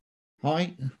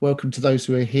Hi, welcome to those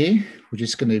who are here. We're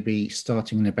just going to be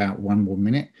starting in about one more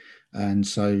minute. And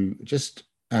so just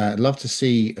love to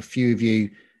see a few of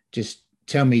you just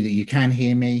tell me that you can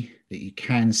hear me, that you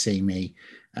can see me.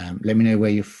 Let me know where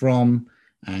you're from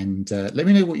and let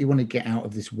me know what you want to get out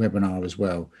of this webinar as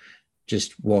well.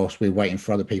 Just whilst we're waiting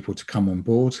for other people to come on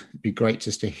board, it'd be great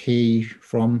just to hear you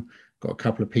from. Got a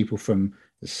couple of people from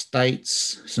the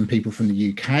States, some people from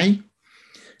the UK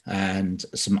and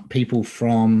some people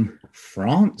from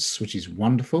France, which is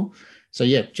wonderful. So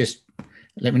yeah, just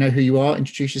let me know who you are,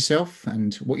 introduce yourself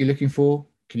and what you're looking for.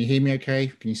 Can you hear me okay?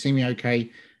 Can you see me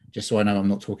okay? Just so I know I'm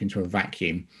not talking to a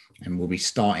vacuum. And we'll be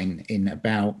starting in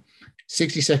about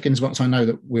 60 seconds once I know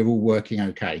that we're all working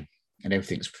okay and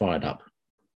everything's fired up.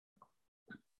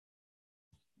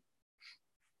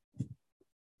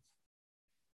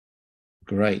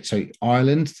 Great. So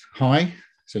Ireland, hi.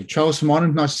 So Charles from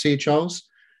Ireland, nice to see you, Charles.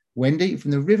 Wendy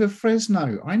from the River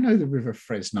Fresno. I know the River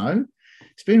Fresno.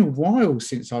 It's been a while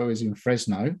since I was in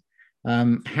Fresno.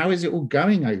 How is it all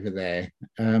going over there?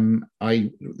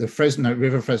 The Fresno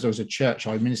River Fresno is a church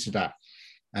I ministered at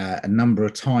a number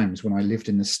of times when I lived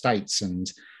in the States,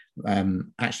 and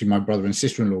actually my brother and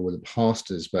sister-in-law were the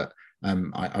pastors, but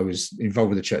I was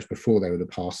involved with the church before they were the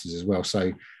pastors as well.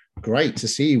 So great to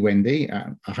see you, Wendy.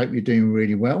 I hope you're doing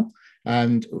really well.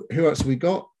 And who else have we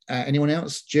got? Anyone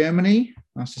else? Germany,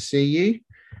 nice to see you.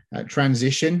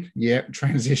 Transition, yeah,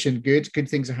 transition, good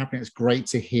things are happening. It's great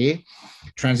to hear.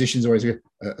 Transition is always a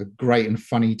great and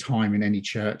funny time in any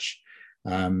church.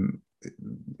 I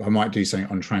might do something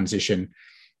on transition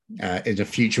in a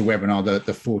future webinar,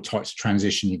 the 4 types of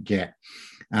transition you get.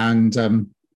 And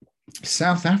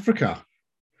South Africa,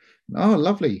 oh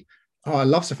lovely. Oh, I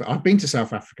love South Africa. I've been to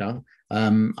South Africa.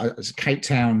 Cape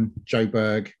Town,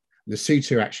 Joburg,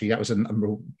 Lesotho, actually, that was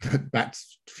about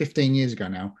 15 years ago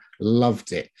now.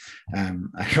 Loved it. A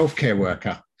healthcare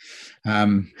worker.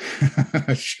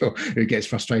 Sure, who gets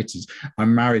frustrated.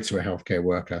 I'm married to a healthcare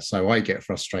worker, so I get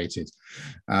frustrated.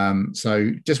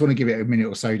 So just want to give it a minute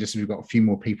or so, just so we've got a few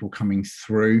more people coming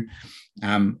through.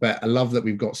 But I love that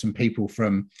we've got some people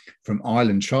from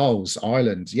Ireland. Charles,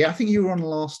 Ireland. Yeah, I think you were on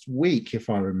last week, if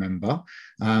I remember.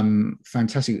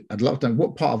 Fantastic. I'd love to know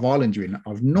what part of Ireland you're in.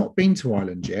 I've not been to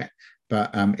Ireland yet, but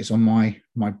it's on my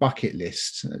bucket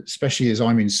list, especially as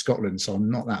I'm in Scotland, so I'm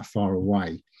not that far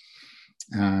away.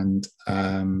 And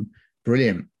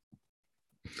brilliant.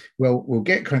 Well, we'll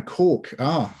get kind of Cork.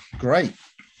 Great,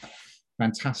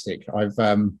 fantastic. I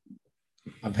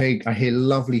hear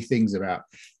lovely things about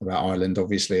Ireland,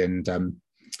 obviously, and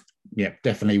yeah,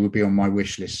 definitely would be on my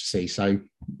wish list to see. So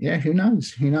yeah, who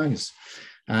knows?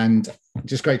 And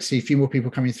just great to see a few more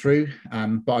people coming through.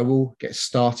 But I will get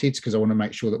started because I want to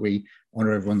make sure that we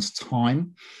honor everyone's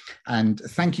time. And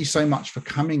thank you so much for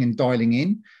coming and dialing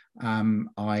in.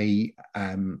 I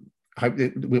hope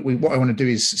that what I want to do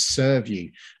is serve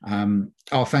you.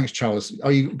 Thanks, Charles. Oh,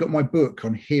 you got my book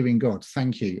on hearing God.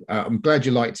 Thank you. I'm glad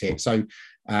you liked it. So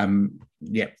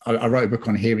yeah, I wrote a book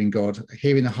on hearing God,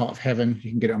 hearing the heart of heaven.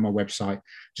 You can get it on my website.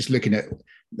 Just looking at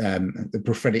the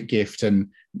prophetic gift, and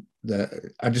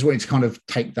I just wanted to kind of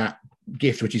take that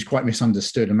gift, which is quite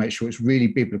misunderstood, and make sure it's really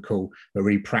biblical but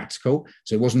really practical.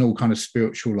 So it wasn't all kind of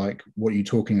spiritual like what you're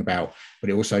talking about, but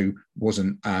it also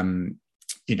wasn't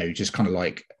just kind of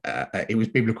like it was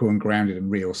biblical and grounded and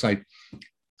real. So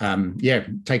yeah,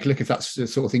 take a look if that's the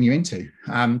sort of thing you're into.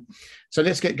 So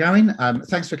let's get going.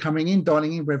 Thanks for coming in,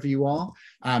 dialing in wherever you are.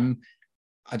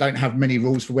 I don't have many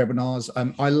rules for webinars.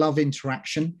 I love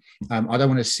interaction. I don't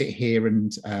want to sit here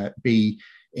and be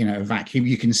in a vacuum.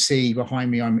 You can see behind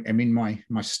me, I'm in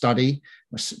my study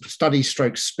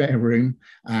stroke spare room.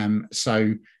 I'm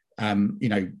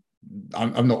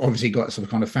not obviously got some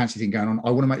kind of fancy thing going on. I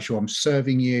want to make sure I'm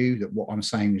serving you, that what I'm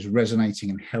saying is resonating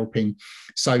and helping.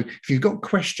 So if you've got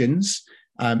questions,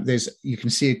 you can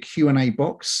see a Q&A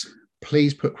box.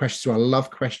 Please put questions. I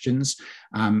love questions,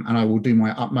 and I will do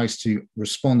my utmost to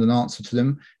respond and answer to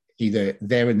them, either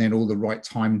there and then or the right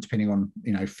time, depending on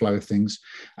flow of things.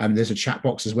 There's a chat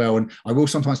box as well, and I will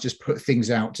sometimes just put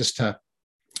things out just to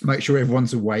make sure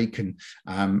everyone's awake and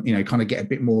kind of get a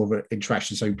bit more of an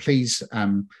interaction. So please,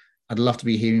 I'd love to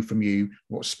be hearing from you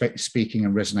what's speaking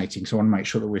and resonating. So I want to make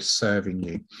sure that we're serving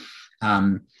you.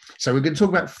 So we're going to talk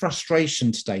about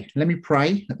frustration today. Let me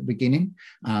pray at the beginning,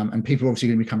 and people are obviously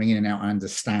going to be coming in and out. I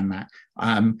understand that.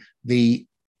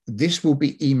 This will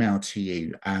be emailed to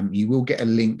you. You will get a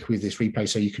link with this replay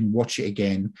so you can watch it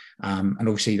again. And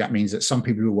obviously that means that some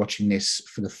people who are watching this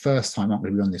for the first time aren't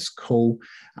going to be on this call.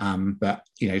 But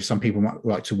some people might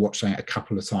like to watch something a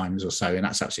couple of times or so, and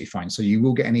that's absolutely fine. So you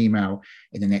will get an email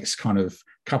in the next kind of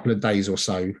couple of days or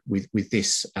so with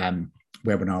this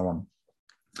webinar on.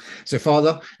 So,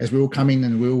 Father, as we all come in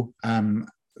and we'll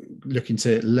looking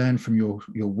to learn from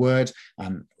your word,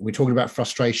 we're talking about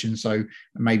frustration, so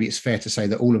maybe it's fair to say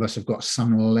that all of us have got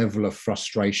some level of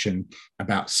frustration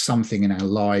about something in our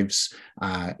lives.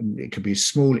 It could be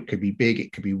small, it could be big,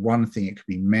 it could be one thing, it could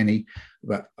be many.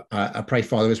 But I pray,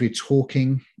 Father, as we're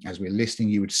talking, as we're listening,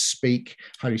 you would speak.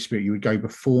 Holy Spirit, you would go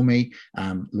before me.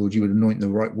 Lord, you would anoint the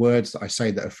right words that I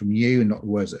say that are from you and not the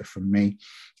words that are from me.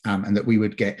 And that we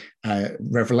would get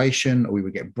revelation, or we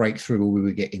would get breakthrough, or we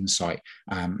would get insight,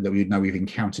 that we would know we've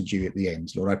encountered you at the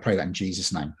end. Lord, I pray that in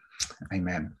Jesus' name.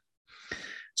 Amen.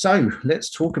 So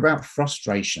let's talk about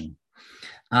frustration.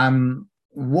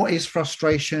 What is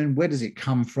frustration? Where does it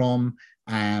come from?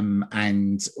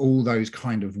 And all those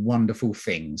kind of wonderful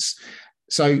things.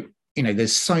 So,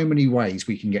 there's so many ways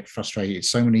we can get frustrated,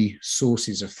 so many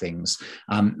sources of things.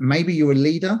 Maybe you're a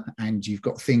leader and you've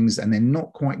got things and they're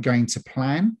not quite going to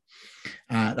plan.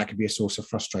 That could be a source of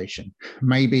frustration.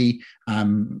 Maybe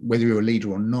whether you're a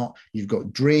leader or not, you've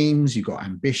got dreams, you've got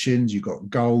ambitions, you've got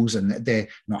goals, and they're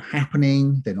not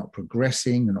happening, they're not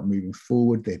progressing, they're not moving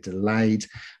forward, they're delayed.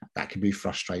 That can be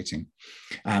frustrating.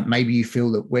 Maybe you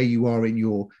feel that where you are in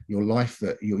your life,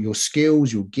 that your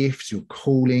skills, your gifts, your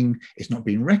calling is not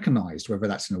being recognized, whether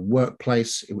that's in a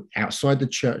workplace, outside the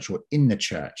church, or in the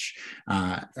church.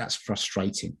 That's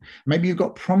frustrating. Maybe you've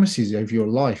got promises over your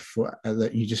life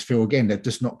that you just feel, again, they've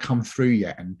just not come through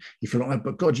yet, and you feel like,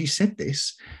 but God, you said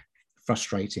this.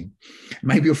 Frustrating.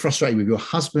 Maybe you're frustrated with your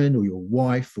husband or your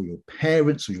wife or your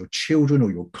parents or your children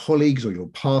or your colleagues or your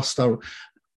pastor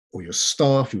or your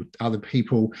staff, your other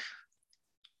people.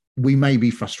 We may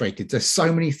be frustrated. There's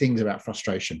so many things about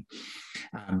frustration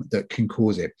that can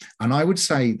cause it. And I would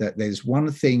say that there's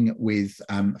one thing with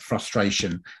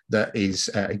frustration that is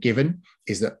a given,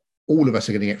 is that all of us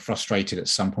are going to get frustrated at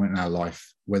some point in our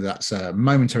life, whether that's a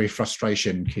momentary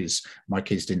frustration because my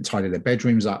kids didn't tidy their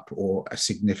bedrooms up, or a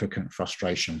significant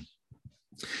frustration.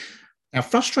 Now,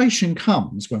 frustration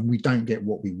comes when we don't get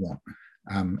what we want.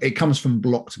 It comes from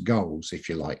blocked goals, if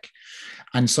you like.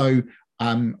 And so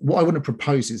what I want to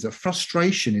propose is that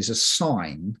frustration is a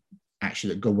sign,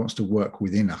 actually, that God wants to work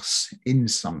within us in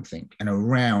something and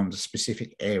around a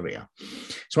specific area.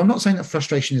 So I'm not saying that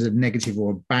frustration is a negative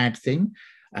or a bad thing.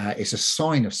 It's a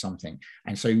sign of something.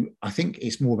 And so I think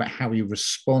it's more about how we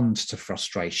respond to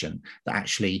frustration that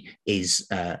actually is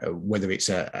whether it's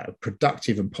a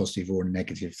productive and positive or a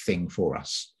negative thing for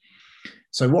us.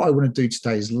 So what I want to do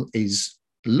today is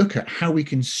look at how we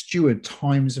can steward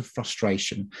times of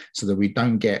frustration so that we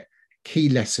don't get key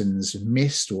lessons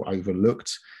missed or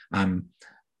overlooked.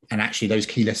 And actually, those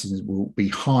key lessons will be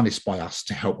harnessed by us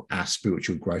to help our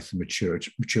spiritual growth and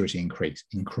maturity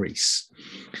increase.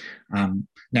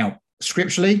 Now,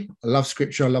 scripturally, I love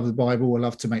scripture. I love the Bible. I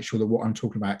love to make sure that what I'm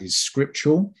talking about is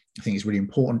scriptural. I think it's really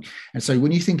important. And so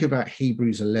when you think about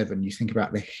Hebrews 11, you think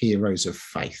about the heroes of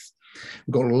faith.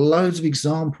 We've got loads of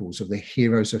examples of the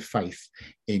heroes of faith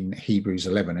in Hebrews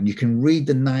 11, and you can read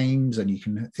the names and you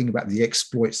can think about the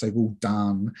exploits they've all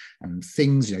done and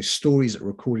things, stories that are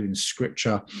recorded in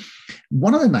scripture.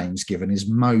 One of the names given is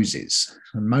Moses,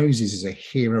 and Moses is a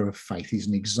hero of faith. He's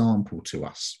an example to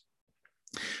us.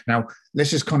 Now,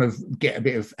 let's just kind of get a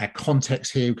bit of our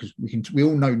context here, because we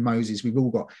all know Moses. We've all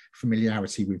got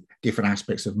familiarity with different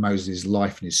aspects of Moses'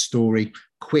 life and his story.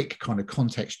 Quick kind of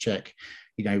context check.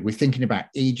 We're thinking about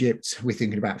Egypt. We're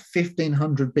thinking about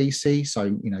 1500 BC,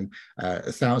 so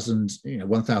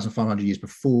 1,500 years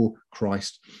before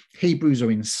Christ. Hebrews are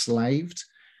enslaved,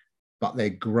 but they're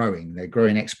growing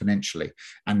exponentially.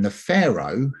 And the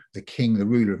Pharaoh, the king, the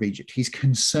ruler of Egypt, he's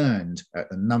concerned at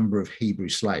the number of Hebrew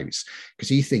slaves, because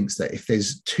he thinks that if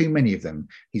there's too many of them,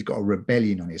 he's got a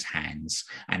rebellion on his hands.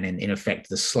 And then in effect,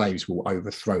 the slaves will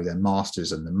overthrow their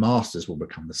masters and the masters will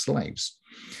become the slaves.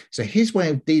 So his way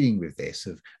of dealing with this,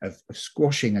 of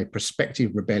squashing a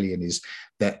prospective rebellion, is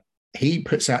that he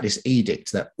puts out this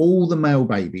edict that all the male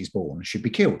babies born should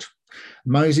be killed.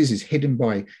 Moses is hidden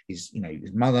by his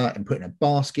mother and put in a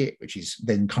basket, which is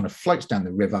then kind of floats down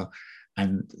the river.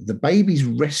 And the baby's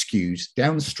rescued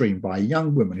downstream by a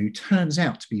young woman who turns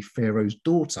out to be Pharaoh's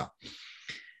daughter.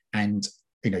 And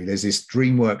there's this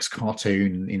DreamWorks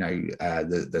cartoon,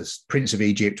 the Prince of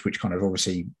Egypt, which kind of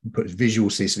obviously puts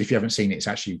visuals to this. And if you haven't seen it, it's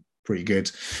actually pretty good.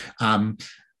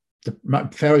 The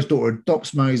Pharaoh's daughter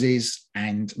adopts Moses,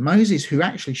 and Moses, who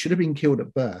actually should have been killed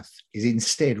at birth, is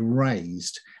instead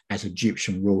raised as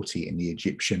Egyptian royalty in the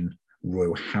Egyptian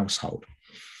royal household.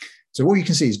 So what you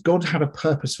can see is God had a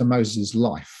purpose for Moses'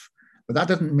 life, but that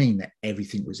doesn't mean that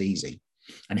everything was easy.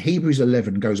 And Hebrews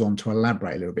 11 goes on to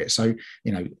elaborate a little bit. So,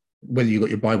 whether you've got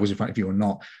your Bibles in front of you or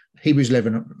not, Hebrews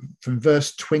 11 from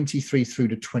verse 23 through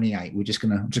to 28. I'm just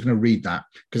going to read that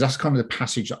because that's kind of the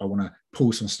passage that I want to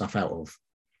pull some stuff out of.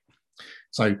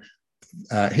 So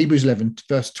Hebrews 11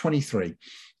 verse 23.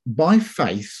 By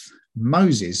faith,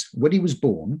 Moses, when he was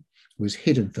born, was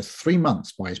hidden for 3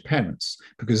 months by his parents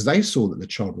because they saw that the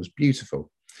child was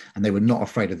beautiful and they were not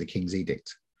afraid of the king's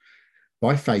edict.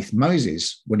 By faith,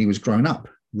 Moses, when he was grown up,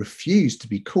 refused to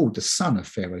be called the son of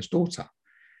Pharaoh's daughter,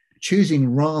 choosing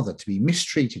rather to be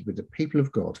mistreated with the people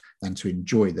of God than to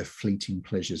enjoy the fleeting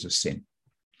pleasures of sin,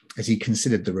 as he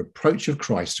considered the reproach of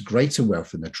Christ greater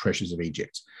wealth than the treasures of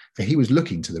Egypt, for he was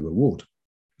looking to the reward.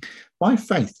 By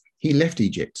faith, he left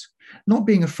Egypt, not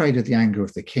being afraid of the anger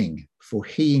of the king, for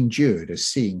he endured as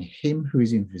seeing him who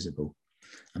is invisible.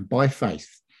 And by faith,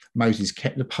 Moses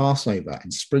kept the Passover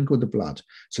and sprinkled the blood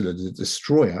so that the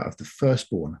destroyer of the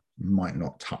firstborn might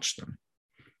not touch them.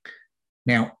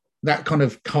 Now, that kind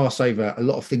of casts over a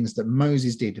lot of things that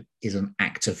Moses did is an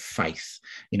act of faith.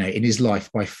 In his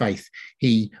life, by faith,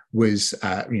 he was,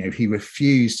 he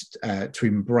refused to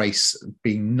embrace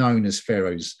being known as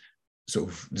Pharaoh's sort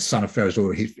of the son of Pharaoh's,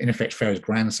 or in effect Pharaoh's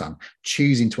grandson,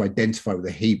 choosing to identify with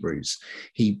the Hebrews.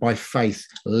 He, by faith,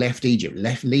 left Egypt,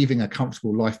 leaving a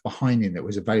comfortable life behind him that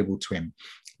was available to him,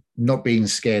 not being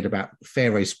scared about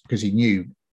Pharaoh's because he knew,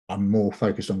 I'm more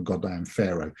focused on God than I am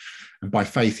Pharaoh. And by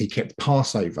faith, he kept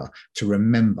Passover to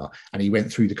remember, and he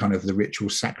went through the kind of the ritual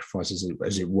sacrifices,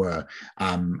 as it were,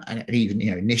 and even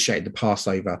initiated the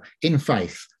Passover in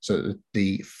faith, so that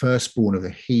the firstborn of the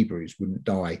Hebrews wouldn't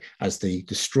die as the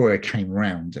destroyer came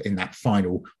round in that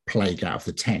final plague out of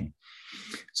the 10.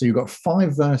 So you've got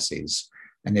 5 verses,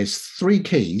 and there's 3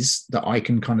 keys that I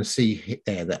can kind of see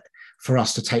there that for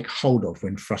us to take hold of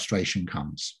when frustration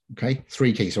comes. Okay,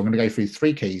 3 keys. So I'm going to go through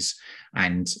 3 keys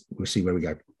and we'll see where we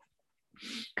go.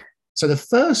 So the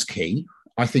first key,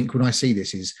 I think, when I see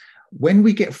this is when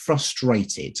we get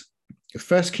frustrated, the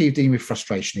first key of dealing with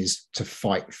frustration is to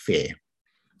fight fear.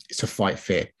 It's to fight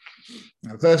fear.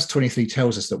 Now, verse 23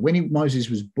 tells us that when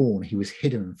Moses was born, he was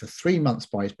hidden for 3 months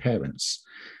by his parents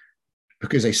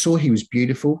because they saw he was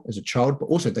beautiful as a child, but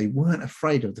also they weren't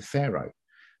afraid of the Pharaoh.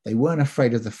 They weren't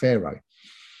afraid of the Pharaoh.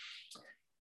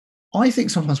 I think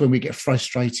sometimes when we get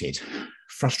frustrated,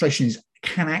 frustration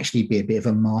can actually be a bit of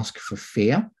a mask for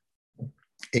fear.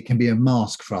 It can be a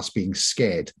mask for us being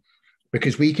scared,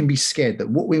 because we can be scared that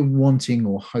what we're wanting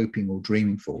or hoping or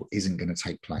dreaming for isn't going to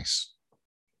take place.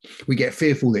 We get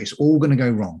fearful that it's all going to go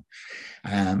wrong.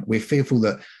 We're fearful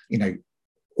that,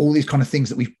 all these kind of things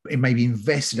that we've maybe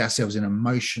invested ourselves in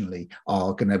emotionally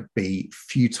are going to be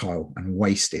futile and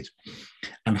wasted.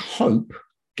 And hope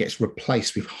gets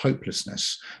replaced with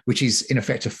hopelessness, which is in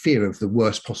effect a fear of the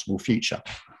worst possible future.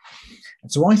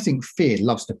 And so I think fear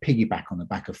loves to piggyback on the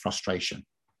back of frustration.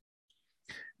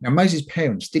 Now, Moses'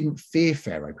 parents didn't fear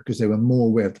Pharaoh because they were more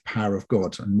aware of the power of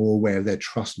God and more aware of their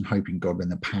trust and hope in God than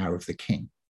the power of the king.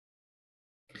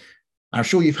 I'm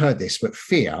sure you've heard this, but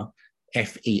fear,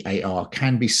 F-E-A-R,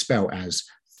 can be spelled as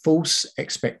false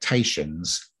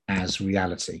expectations as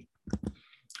reality.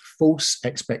 False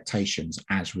expectations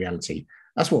as reality.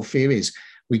 That's what fear is.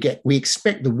 We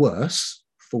expect the worst,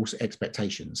 false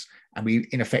expectations, and we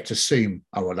in effect assume,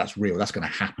 oh, well, that's real, that's going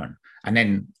to happen. And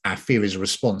then our fear is a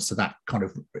response to that kind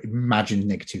of imagined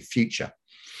negative future.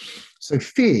 So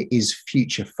fear is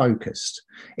future focused.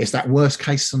 It's that worst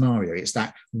case scenario. It's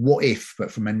that what if,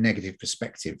 but from a negative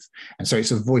perspective. And so it's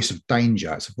a voice of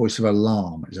danger. It's a voice of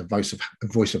alarm. It's a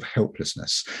voice of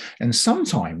helplessness. And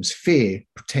sometimes fear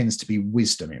pretends to be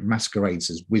wisdom. It masquerades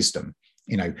as wisdom.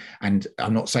 And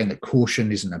I'm not saying that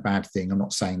caution isn't a bad thing. I'm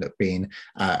not saying that being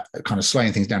kind of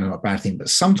slowing things down is not a bad thing. But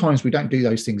sometimes we don't do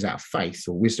those things out of faith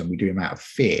or wisdom. We do them out of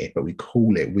fear, but we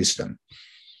call it wisdom.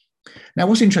 Now,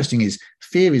 what's interesting is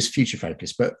fear is future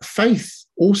focused, but faith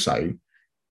also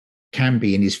can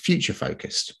be and is future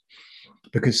focused,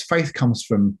 because faith comes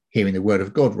from hearing the word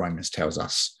of God, Romans tells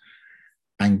us.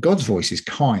 And God's voice is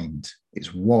kind,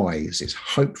 it's wise, it's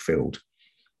hope-filled,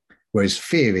 whereas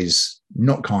fear is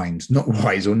not kind, not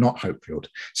wise, or not hope-filled.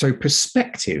 So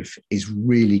perspective is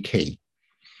really key.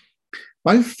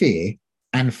 Both fear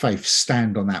and faith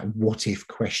stand on that what if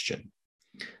question.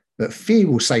 But fear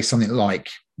will say something like,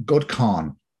 God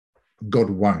can't, God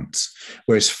won't.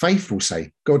 Whereas faith will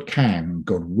say, God can,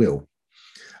 God will.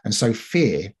 And so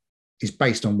fear is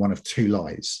based on one of 2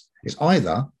 lies. It's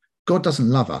either God doesn't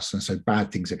love us, and so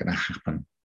bad things are going to happen,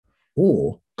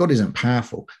 or God isn't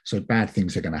powerful, so bad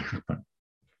things are going to happen.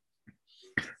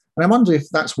 And I wonder if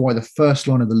that's why the first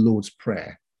line of the Lord's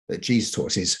Prayer that Jesus taught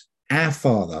us is, Our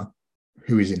Father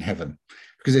who is in heaven.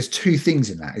 Because there's 2 things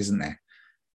in that, isn't there?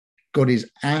 God is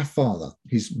our Father.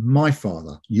 He's my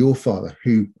Father, your Father,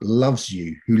 who loves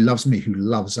you, who loves me, who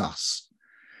loves us.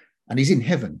 And he's in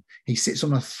heaven. He sits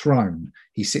on a throne.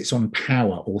 He sits on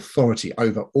power, authority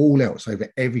over all else, over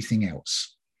everything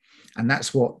else. And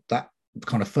that's what that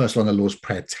kind of first line of the Lord's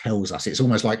Prayer tells us. It's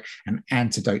almost like an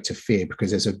antidote to fear,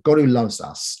 because there's a God who loves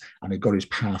us and a God who's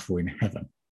powerful in heaven.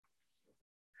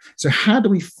 So how do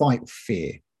we fight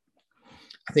fear?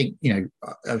 I think,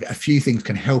 a few things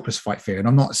can help us fight fear. And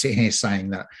I'm not sitting here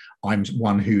saying that I'm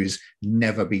one who has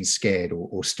never been scared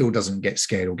or still doesn't get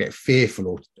scared or get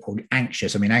fearful or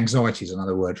anxious. I mean, anxiety is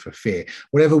another word for fear.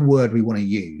 Whatever word we want to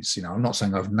use, I'm not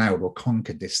saying I've nailed or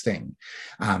conquered this thing.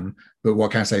 But what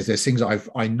I can say is there's things that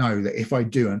I know that if I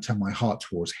do and turn my heart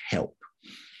towards, help.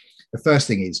 The first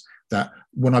thing is that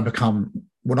when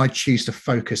I choose to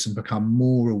focus and become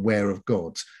more aware of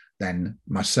God than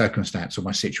my circumstance or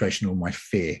my situation or my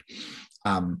fear,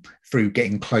 through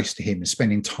getting close to him and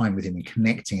spending time with him and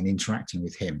connecting and interacting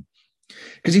with him.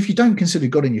 Because if you don't consider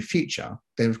God in your future,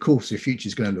 then of course your future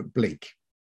is going to look bleak,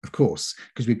 of course,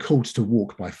 because we're called to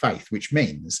walk by faith, which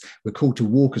means we're called to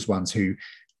walk as ones who,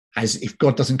 as if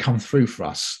God doesn't come through for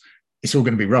us, it's all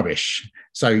going to be rubbish.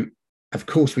 So of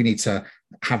course we need to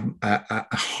have a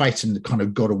heightened kind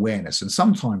of God awareness. And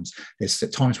sometimes there's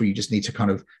times where you just need to kind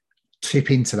of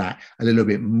tip into that a little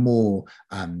bit more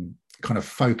kind of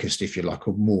focused, if you like,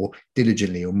 or more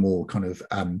diligently, or more kind of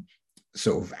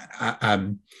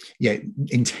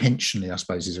intentionally, I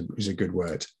suppose is a good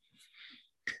word.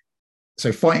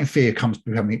 So fighting fear comes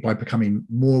by becoming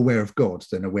more aware of God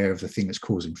than aware of the thing that's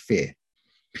causing fear.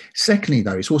 Secondly,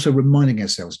 though, it's also reminding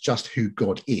ourselves just who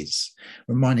God is,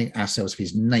 reminding ourselves of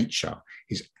his nature,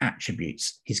 his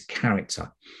attributes, his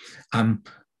character.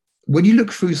 When you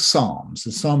look through the Psalms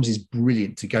is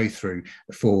brilliant to go through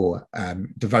for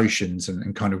devotions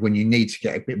and kind of when you need to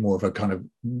get a bit more of a kind of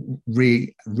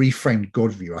reframed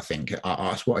God view. I think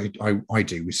that's what I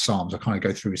do with Psalms. I kind of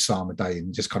go through a Psalm a day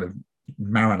and just kind of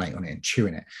marinate on it and chew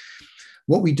in it.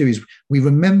 What we do is we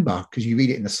remember, because you read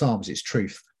it in the Psalms, it's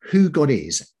truth, who God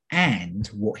is and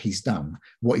what he's done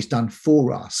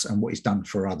for us and what he's done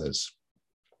for others.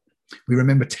 We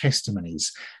remember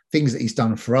testimonies, things that he's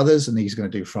done for others and he's going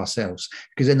to do for ourselves.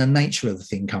 Because then the nature of the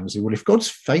thing comes, well, if God's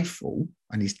faithful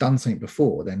and he's done something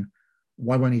before, then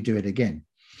why won't he do it again?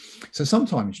 So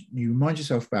sometimes you remind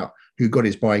yourself about who God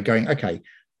is by going, okay,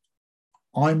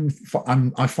 I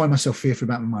find myself fearful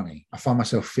about money. I find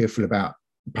myself fearful about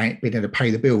being able to pay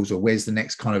the bills, or where's the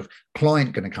next kind of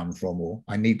client going to come from, or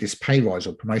I need this pay rise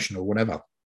or promotion or whatever.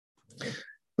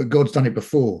 But God's done it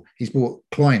before. He's brought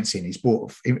clients in, he's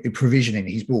brought provision in,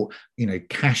 he's brought,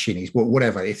 cash in, he's brought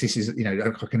whatever. If this is,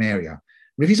 like an area,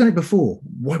 but if he's done it before,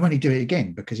 why won't he do it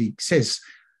again? Because he says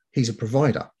he's a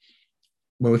provider.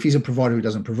 Well, if he's a provider who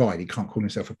doesn't provide, he can't call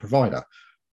himself a provider,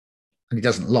 and he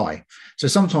doesn't lie. So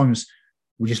sometimes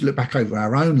we just look back over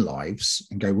our own lives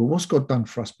and go, well, what's God done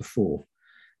for us before?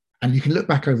 And you can look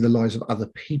back over the lives of other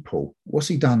people. What's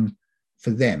he done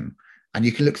for them? And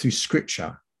you can look through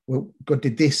scripture. Well, God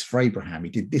did this for Abraham.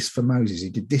 He did this for Moses. He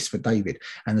did this for David.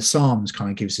 And the Psalms kind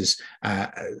of gives us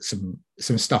some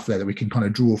stuff there that we can kind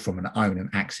of draw from and own and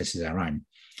access as our own.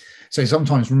 So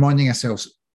sometimes reminding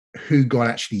ourselves who God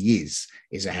actually is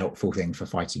a helpful thing for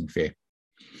fighting fear.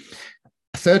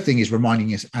 A third thing is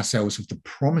reminding ourselves of the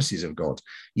promises of God.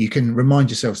 You can remind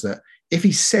yourselves that if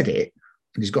he said it,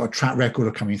 and he's got a track record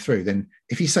of coming through, then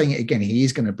if he's saying it again, he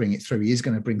is going to bring it through. He is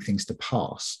going to bring things to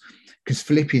pass. Because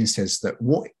Philippians says that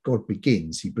what God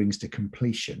begins, he brings to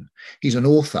completion. He's an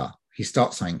author, he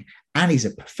starts saying, and he's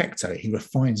a perfecter. He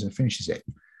refines and finishes it.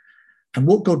 And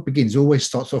what God begins always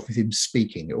starts off with him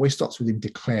speaking. It always starts with him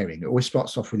declaring. It always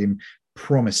starts off with him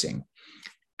promising.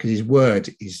 Because his word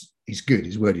is good.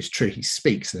 His word is true. He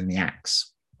speaks and then he acts.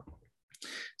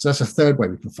 So that's a third way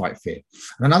we can fight fear.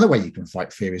 And another way you can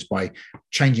fight fear is by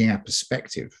changing our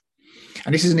perspective.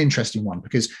 And this is an interesting one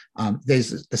because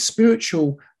there's the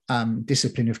spiritual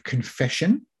discipline of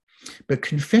confession, but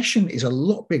confession is a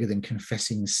lot bigger than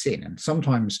confessing sin. And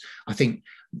sometimes I think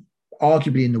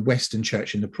arguably in the Western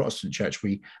church, in the Protestant church,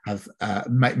 we have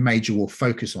major more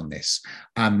focus on this.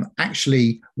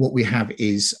 Actually, what we have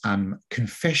is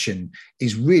confession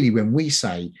is really when we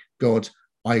say, God,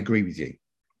 I agree with you.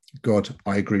 God,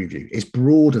 I agree with you. It's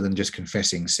broader than just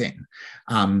confessing sin.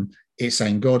 It's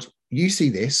saying, God, you see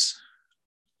this.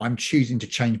 I'm choosing to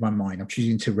change my mind. I'm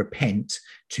choosing to repent,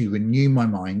 to renew my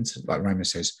mind, like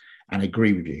Romans says, and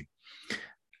agree with you.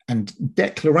 And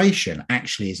declaration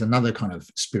actually is another kind of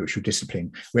spiritual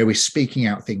discipline where we're speaking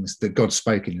out things that God's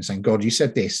spoken and saying, God, you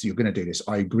said this, you're going to do this.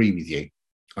 I agree with you.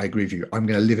 I agree with you. I'm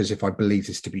going to live as if I believe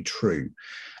this to be true.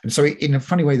 And so in a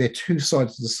funny way, they're two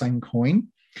sides of the same coin.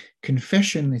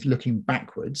 Confession is looking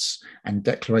backwards and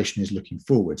declaration is looking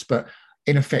forwards. But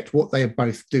in effect, what they are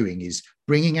both doing is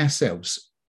bringing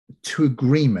ourselves to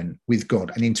agreement with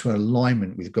God and into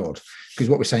alignment with God. Because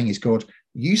what we're saying is, God,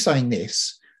 you saying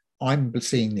this, I'm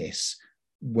seeing this.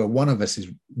 Well, one of us has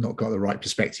not got the right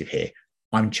perspective here.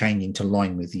 I'm changing to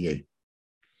line with you.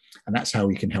 And that's how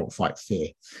we can help fight fear.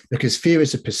 Because fear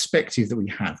is a perspective that we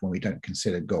have when we don't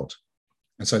consider God.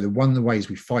 And so one of the ways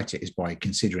we fight it is by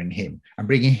considering him and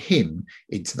bringing him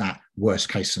into that worst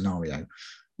case scenario.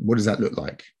 What does that look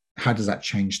like? How does that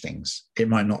change things? It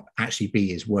might not actually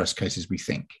be as worst case as we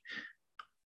think.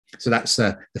 So that's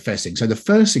the first thing. So the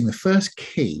first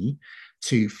key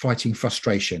to fighting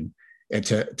frustration,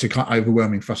 to kind of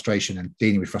overwhelming frustration and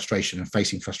dealing with frustration and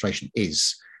facing frustration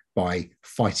is by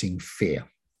fighting fear.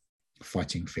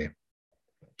 Fighting fear.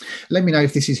 Let me know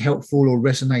if this is helpful or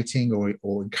resonating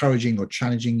or encouraging or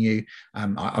challenging you.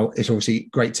 It's obviously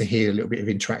great to hear a little bit of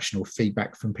interaction or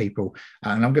feedback from people.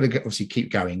 And I'm going to obviously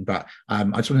keep going, but I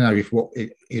just want to know if what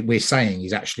we're saying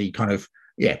is actually kind of,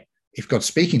 if God's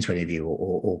speaking to any of you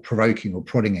or provoking or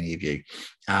prodding any of you.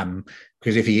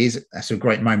 Because if he is, that's a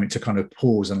great moment to kind of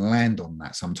pause and land on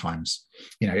that sometimes.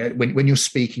 You know, when you're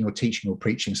speaking or teaching or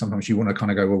preaching, sometimes you want to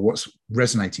kind of go, well, what's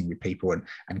resonating with people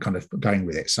and kind of going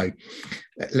with it. So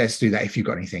let's do that if you've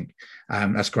got anything.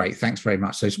 That's great. Thanks very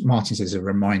much. So Martin says a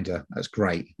reminder. That's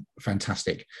great.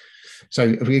 Fantastic. So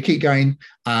if we keep going,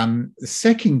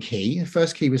 the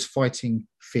first key was fighting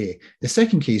fear. The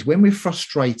second key is when we're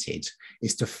frustrated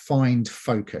is to find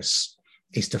focus,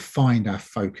 is to find our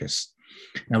focus.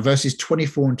 Now, verses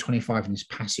 24 and 25 in this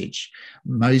passage,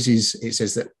 Moses, it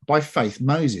says that by faith,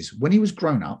 Moses, when he was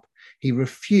grown up, he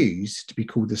refused to be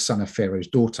called the son of Pharaoh's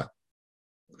daughter.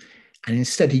 And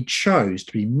instead, he chose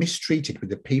to be mistreated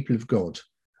with the people of God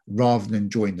rather than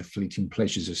join the fleeting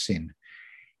pleasures of sin.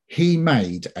 He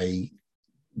made a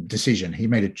decision. He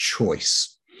made a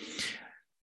choice.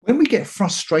 When we get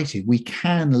frustrated, we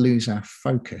can lose our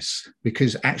focus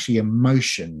because actually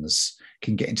emotions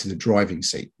can get into the driving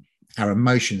seat. Our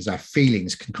emotions, our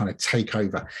feelings can kind of take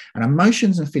over. And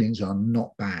emotions and feelings are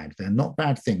not bad. They're not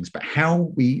bad things, but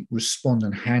how we respond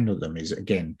and handle them is,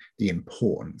 again, the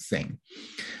important thing.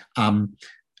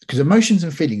 Because emotions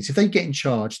and feelings, if they get in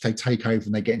charge, they take over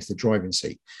and they get into the driving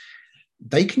seat,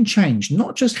 they can change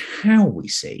not just how we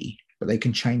see, but they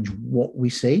can change what we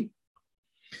see.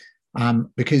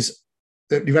 Because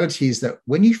the reality is that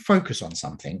when you focus on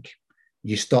something,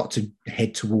 you start to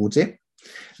head towards it.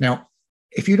 Now,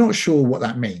 if you're not sure what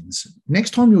that means,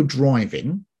 next time you're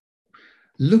driving,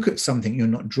 look at something you're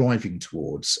not driving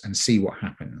towards and see what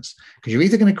happens. Because you're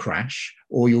either going to crash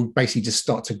or you'll basically just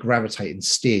start to gravitate and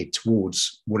steer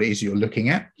towards what it is you're looking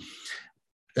at.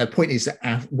 The point is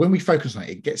that when we focus on it,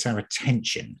 it gets our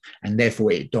attention and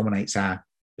therefore it dominates our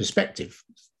perspective.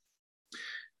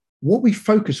 What we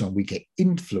focus on, we get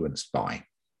influenced by.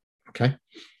 Okay.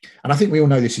 And I think we all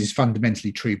know this is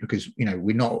fundamentally true because, you know,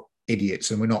 we're not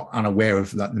idiots and we're not unaware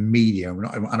of like the media. We're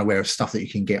not unaware of stuff that you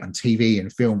can get on TV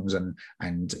and films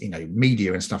and you know,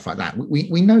 media and stuff like that.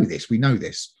 We know this. We know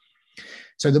this.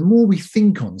 So the more we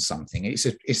think on something, it's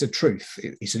a truth.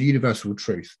 It's a universal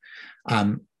truth.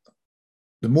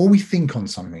 The more we think on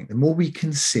something, the more we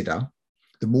consider,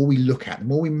 the more we look at, the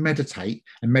more we meditate.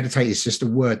 And meditate is just a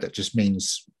word that just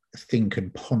means think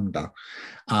and ponder.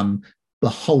 The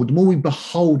more we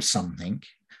behold something,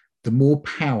 the more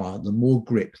power, the more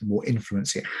grip, the more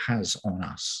influence it has on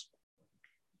us.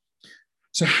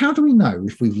 So how do we know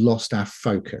if we've lost our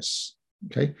focus?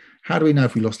 Okay, how do we know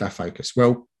if we lost our focus?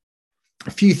 Well,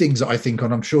 a few things that I think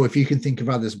on. I'm sure if you can think of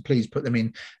others, please put them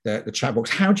in the chat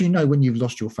box. How do you know when you've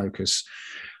lost your focus?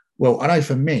 Well, I know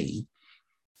for me,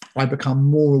 I become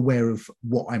more aware of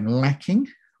what I'm lacking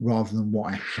rather than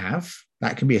what I have.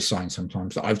 That can be a sign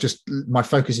sometimes that my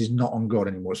focus is not on God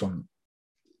anymore. It's on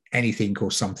anything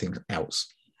or something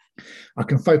else. I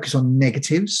can focus on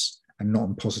negatives and not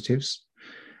on positives.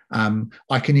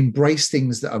 I can embrace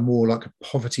things that are more like a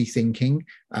poverty thinking,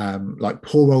 like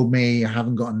poor old me, I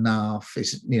haven't got enough.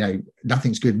 It's, you know,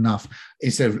 nothing's good enough.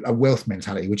 It's a wealth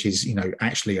mentality, which is, you know,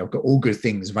 actually I've got all good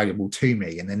things available to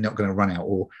me and they're not going to run out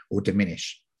or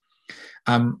diminish.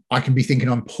 I can be thinking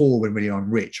I'm poor when really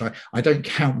I'm rich. I don't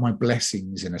count my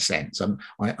blessings in a sense.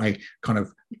 I kind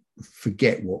of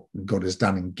forget what God has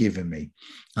done and given me.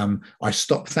 I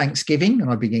stop thanksgiving and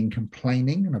I begin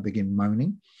complaining and I begin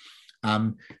moaning.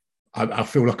 I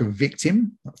feel like a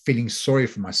victim, feeling sorry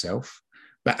for myself,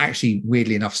 but actually,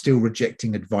 weirdly enough, still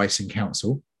rejecting advice and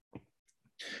counsel.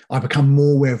 I become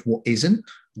more aware of what isn't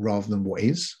rather than what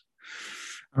is.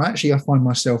 And actually, I find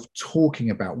myself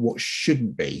talking about what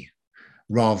shouldn't be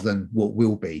rather than what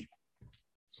will be.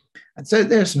 And so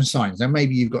there are some signs. And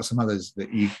maybe you've got some others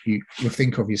that you'll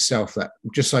think of yourself, that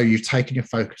just so you've taken your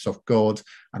focus off God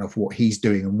and of what he's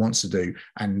doing and wants to do.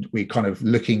 And we're kind of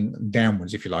looking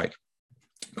downwards, if you like.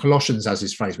 Colossians has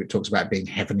this phrase where it talks about being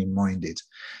heavenly minded.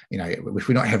 If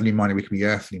we're not heavenly minded, we can be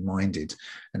earthly minded.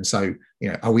 And so,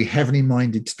 are we heavenly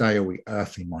minded today, or are we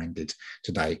earthly minded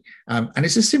today? And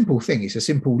it's a simple thing. It's a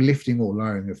simple lifting or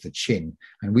lowering of the chin.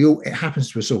 And it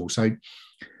happens to us all. So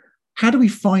how do we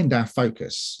find our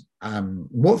focus?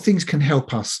 What things can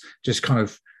help us just kind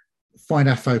of find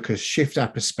our focus, shift our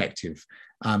perspective?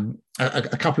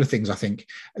 A couple of things I think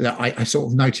that I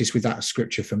sort of noticed with that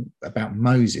scripture about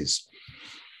Moses.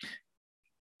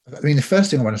 I mean, the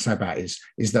first thing I want to say about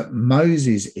is that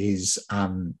Moses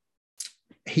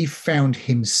he found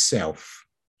himself.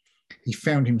 He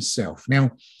found himself.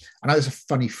 Now, I know it's a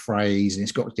funny phrase, and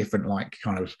it's got different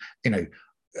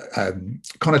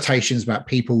connotations about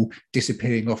people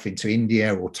disappearing off into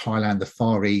India or Thailand, the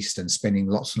Far East, and spending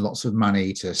lots and lots of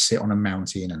money to sit on a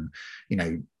mountain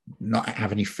and not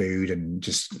have any food and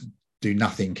just do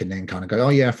nothing, and then kind of go, oh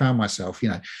yeah, I found myself.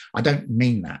 I don't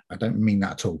mean that. I don't mean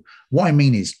that at all. What I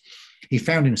mean is, he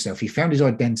found himself. He found his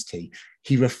identity.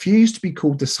 He refused to be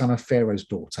called the son of Pharaoh's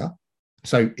daughter.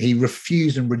 So he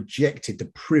refused and rejected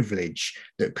the privilege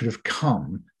that could have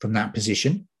come from that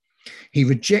position. He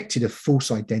rejected a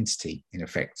false identity, in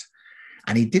effect,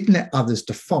 and he didn't let others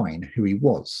define who he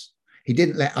was. He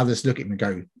didn't let others look at him and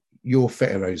go, you're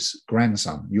Pharaoh's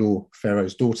grandson, you're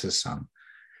Pharaoh's daughter's son.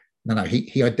 No,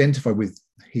 he identified with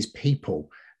his people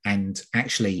and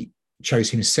actually chose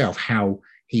himself how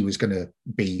he was going to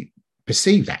be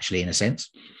perceived, actually, in a sense.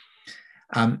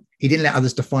 He didn't let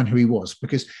others define who he was,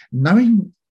 because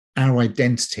knowing our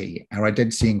identity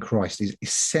in Christ is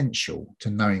essential to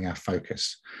knowing our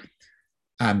focus.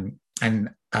 And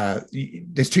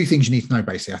there's two things you need to know,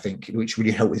 basically, I think, which really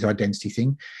help with the identity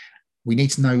thing. We need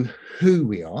to know who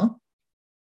we are.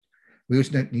 We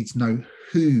also need to know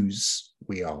whose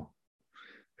we are.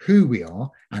 Who we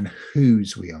are and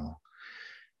whose we are.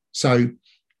 So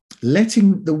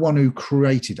letting the one who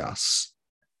created us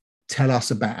tell us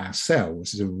about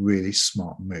ourselves is a really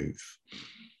smart move.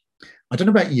 I don't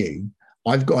know about you.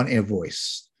 I've got an inner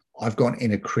voice. I've got an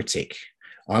inner critic.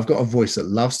 I've got a voice that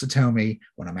loves to tell me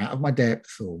when I'm out of my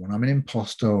depth, or when I'm an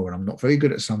imposter, or when I'm not very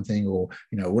good at something, or,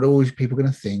 what are all these people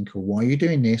going to think, or why are you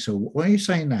doing this, or why are you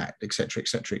saying that, etc.,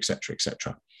 etc., etc.,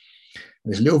 etc.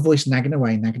 There's a little voice nagging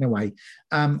away.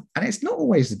 And it's not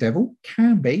always the devil.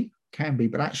 Can be,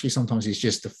 but actually sometimes it's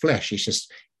just the flesh. It's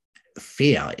just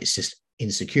fear. It's just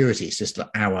insecurity. It's just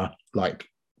our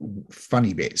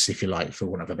funny bits, if you like, for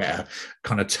want of a better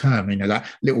kind of term, that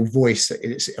little voice that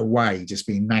is away, just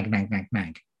being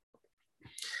nag.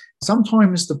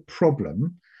 Sometimes the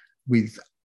problem with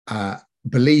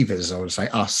believers, I would say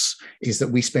us, is that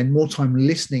we spend more time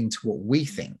listening to what we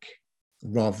think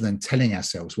rather than telling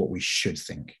ourselves what we should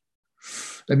think.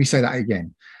 Let me say that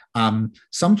again.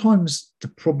 Sometimes the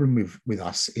problem with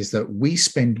us is that we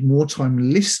spend more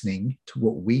time listening to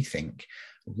what we think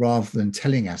rather than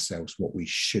telling ourselves what we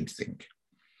should think.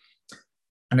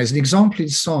 And there's an example in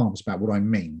Psalms about what I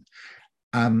mean.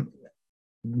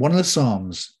 One of the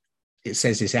Psalms, it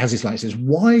says this, it has this line, it says,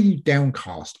 why are you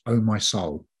downcast, O my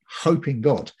soul, hope in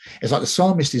God? It's like the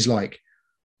psalmist is like,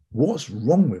 what's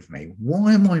wrong with me?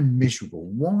 Why am I miserable?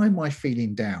 Why am I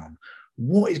feeling down?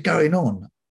 What is going on?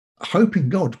 Hope in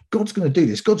God. God's going to do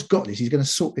this. God's got this. He's going to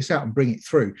sort this out and bring it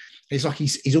through. It's like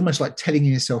he's almost like telling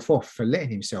himself off for letting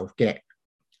himself get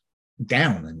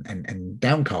down and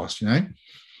downcast,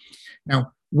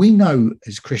 Now, we know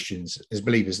as Christians, as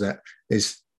believers, that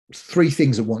there's three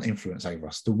things that want influence over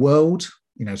us: the world,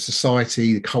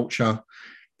 society, the culture,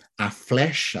 our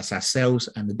flesh, that's ourselves,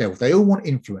 and the devil. They all want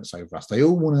influence over us. They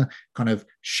all want to kind of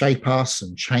shape us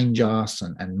and change us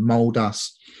and mold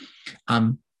us.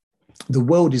 The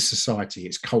world is society,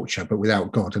 it's culture, but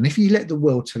without God. And if you let the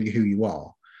world tell you who you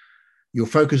are, you'll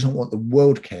focus on what the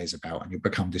world cares about and you'll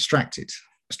become distracted.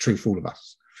 It's true for all of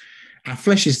us. Our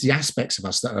flesh is the aspects of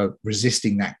us that are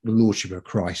resisting that lordship of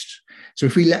Christ. So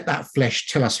if we let that flesh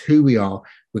tell us who we are,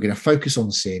 we're going to focus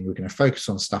on sin, we're going to focus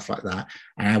on stuff like that,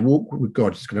 and our walk with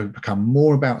God is going to become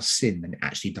more about sin than it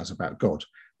actually does about God.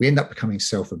 We end up becoming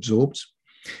self-absorbed,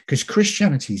 because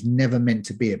Christianity is never meant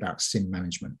to be about sin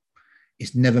management.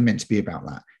 It's never meant to be about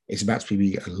that. It's about to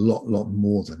be a lot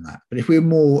more than that. But if we're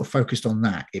more focused on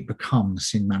that, it becomes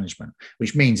sin management,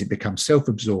 which means it becomes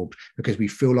self-absorbed because we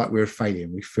feel like we're a failure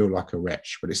and we feel like a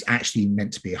wretch, but it's actually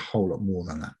meant to be a whole lot more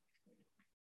than that.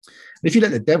 And if you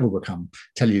let the devil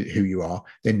tell you who you are,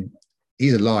 then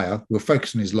he's a liar. We'll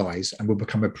focus on his lies and we'll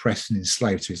become oppressed and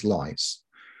enslaved to his lies.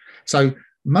 So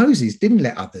Moses didn't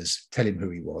let others tell him who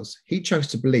he was. He chose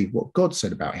to believe what God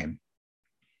said about him.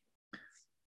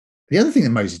 The other thing that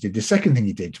Moses did, the second thing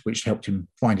he did, which helped him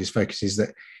find his focus, is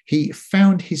that he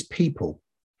found his people.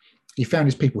 He found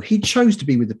his people. He chose to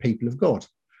be with the people of God.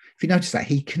 If you notice that,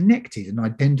 he connected and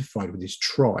identified with his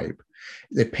tribe,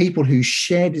 the people who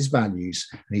shared his values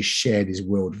and he shared his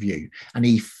worldview, and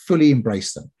he fully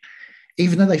embraced them.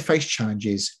 Even though they faced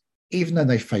challenges, even though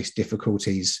they faced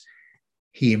difficulties,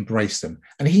 he embraced them.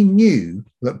 And he knew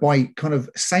that by kind of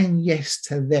saying yes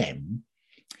to them,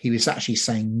 he was actually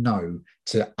saying no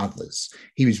to others.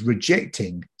 He was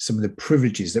rejecting some of the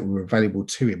privileges that were available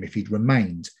to him if he'd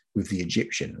remained with the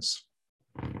Egyptians.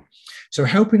 So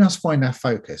helping us find our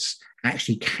focus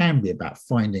actually can be about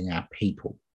finding our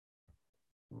people.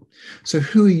 So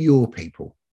who are your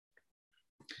people?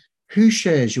 Who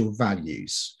shares your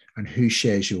values and who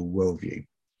shares your worldview?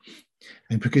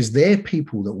 And because they're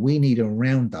people that we need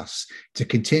around us to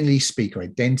continually speak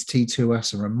identity to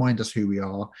us and remind us who we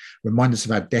are, remind us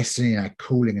of our destiny and our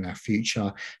calling and our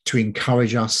future, to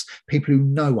encourage us, people who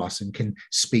know us and can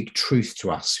speak truth to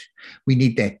us. We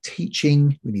need their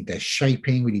teaching, we need their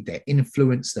shaping, we need their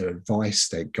influence, their advice,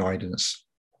 their guidance.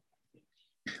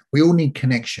 We all need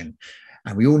connection,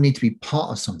 and we all need to be part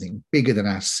of something bigger than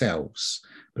ourselves,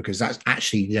 because that's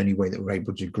actually the only way that we're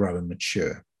able to grow and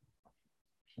mature.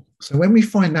 So when we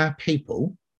find our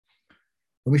people,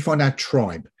 when we find our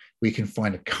tribe, we can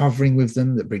find a covering with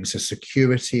them that brings us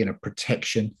security and a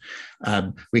protection.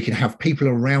 We can have people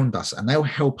around us and they'll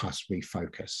help us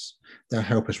refocus. They'll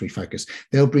help us refocus.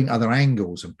 They'll bring other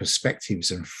angles and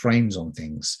perspectives and frames on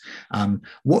things.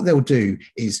 What they'll do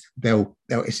is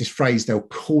it's this phrase, they'll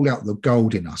call out the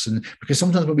gold in us. And because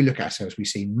sometimes when we look at ourselves, we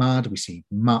see mud, we see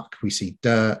muck, we see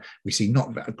dirt, we see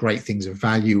not great things of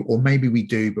value, or maybe we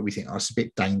do, but we think, oh, it's a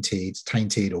bit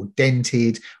tainted or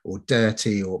dented or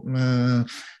dirty or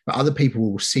but other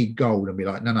people will see gold and be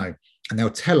like, no. And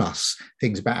they'll tell us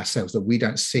things about ourselves that we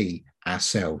don't see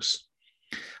ourselves.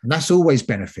 And that's always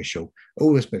beneficial,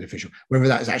 whether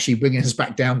that's actually bringing us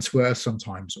back down to earth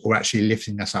sometimes or actually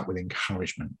lifting us up with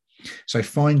encouragement. So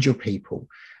find your people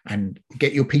and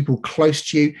get your people close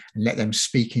to you and let them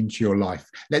speak into your life.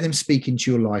 Let them speak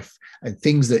into your life and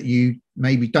things that you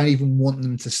maybe don't even want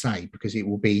them to say, because it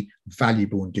will be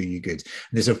valuable and do you good.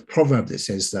 And there's a proverb that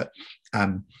says that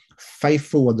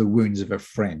faithful are the wounds of a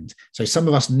friend. So some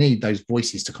of us need those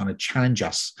voices to kind of challenge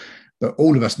us, but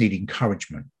all of us need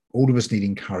encouragement. All of us need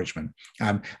encouragement.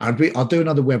 I'll do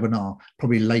another webinar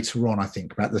probably later on, I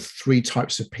think, about the 3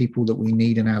 types of people that we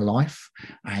need in our life.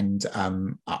 And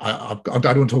I don't want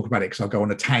to talk about it because I'll go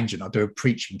on a tangent. I'll do a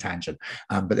preaching tangent.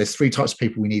 But there's 3 types of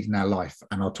people we need in our life.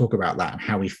 And I'll talk about that and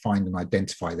how we find and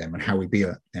identify them and how we be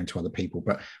them to other people.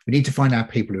 But we need to find our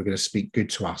people who are going to speak good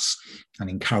to us and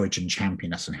encourage and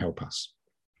champion us and help us.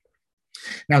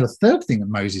 Now, the third thing that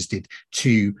Moses did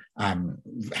to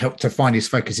help to find his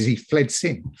focus is he fled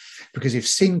sin, because if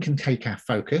sin can take our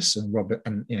focus and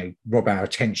rob our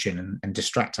attention and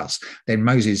distract us, then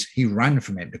Moses, he ran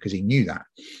from it because he knew that.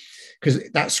 Because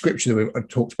that scripture that we've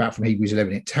talked about from Hebrews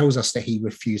 11, it tells us that he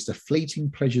refused the fleeting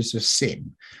pleasures of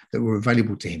sin that were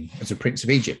available to him as a prince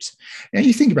of Egypt. Now,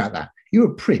 you think about that.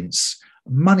 You're a prince.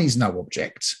 Money's no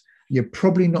object. You're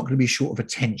probably not going to be short of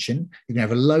attention. You're going to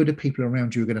have a load of people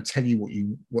around you who are going to tell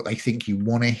you what they think you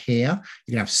want to hear.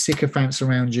 You're going to have sycophants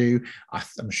around you.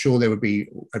 I'm sure there would be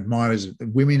admirers,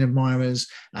 women admirers.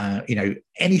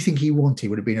 Anything he wanted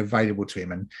would have been available to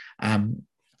him. And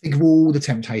think of all the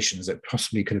temptations that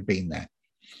possibly could have been there.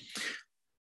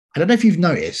 I don't know if you've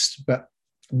noticed, but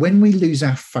when we lose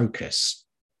our focus,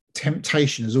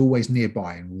 temptation is always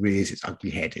nearby and rears its ugly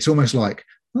head. It's almost like,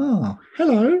 oh,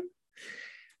 hello.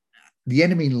 The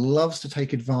enemy loves to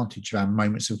take advantage of our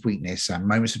moments of weakness and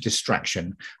moments of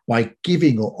distraction by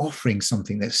giving or offering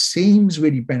something that seems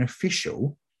really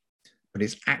beneficial, but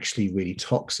it's actually really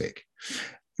toxic.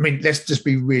 I mean, let's just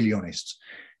be really honest.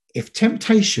 If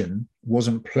temptation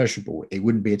wasn't pleasurable, it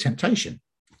wouldn't be a temptation.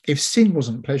 If sin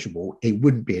wasn't pleasurable, it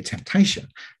wouldn't be a temptation,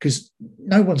 because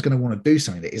no one's going to want to do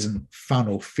something that isn't fun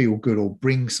or feel good or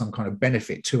bring some kind of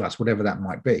benefit to us, whatever that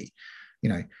might be.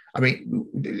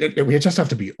 We just have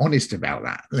to be honest about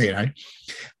that.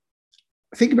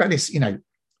 Think about this.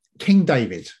 King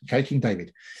David.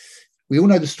 We all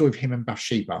know the story of him and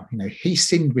Bathsheba. He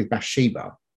sinned with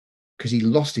Bathsheba because he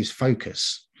lost his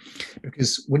focus.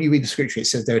 Because when you read the scripture, it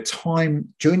says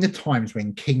during the times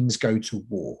when kings go to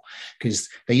war, because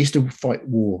they used to fight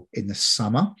war in the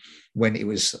summer when it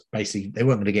was basically they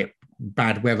weren't going to get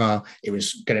bad weather. It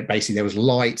was going to basically, there was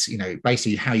light,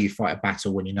 basically how you fight a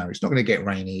battle when it's not going to get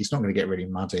rainy, it's not going to get really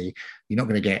muddy, you're not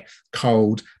going to get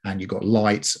cold, and you've got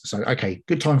light. So, okay,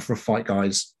 good time for a fight,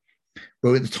 guys.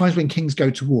 But at the times when kings go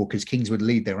to war, because kings would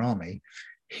lead their army,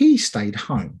 he stayed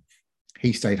home.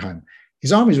 He stayed home.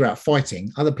 His armies were out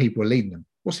fighting, other people were leading them.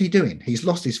 What's he doing? He's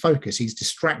lost his focus, he's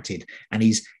distracted, and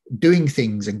he's doing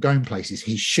things and going places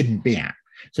he shouldn't be at.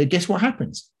 So guess what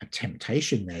happens? A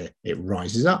temptation there, it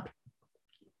rises up.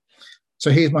 So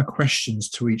here's my questions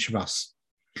to each of us.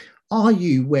 Are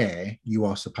you where you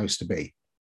are supposed to be?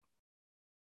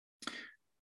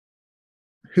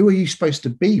 Who are you supposed to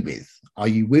be with? Are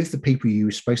you with the people you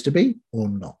were supposed to be or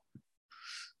not?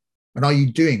 And are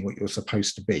you doing what you're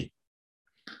supposed to be?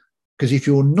 Because if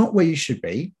you're not where you should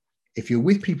be, if you're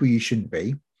with people you shouldn't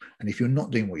be, and if you're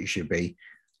not doing what you should be,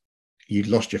 you've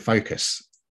lost your focus.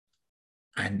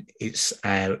 And it's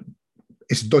a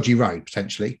dodgy road,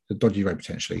 potentially. A dodgy road,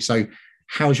 potentially. So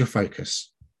how's your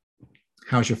focus?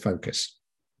 How's your focus?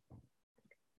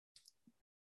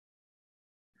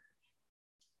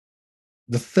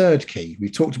 The third key, we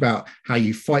talked about how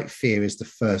you fight fear is the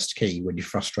first key when you're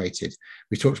frustrated.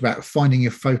 We talked about finding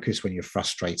your focus when you're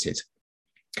frustrated,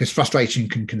 because frustration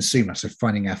can consume us, so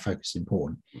finding our focus is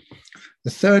important.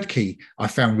 The third key I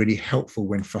found really helpful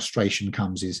when frustration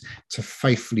comes is to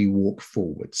faithfully walk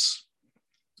forwards.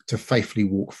 To faithfully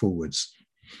walk forwards.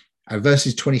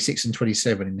 Verses 26 and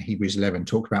 27 in Hebrews 11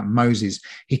 talk about Moses.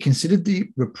 He considered the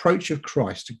reproach of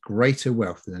Christ greater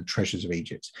wealth than the treasures of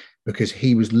Egypt, because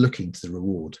he was looking to the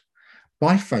reward.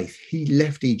 By faith, he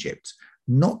left Egypt,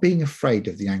 not being afraid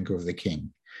of the anger of the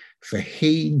king, for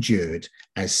he endured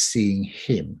as seeing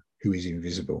him who is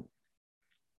invisible.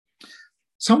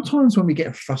 Sometimes when we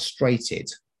get frustrated,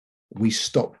 we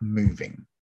stop moving,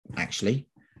 actually.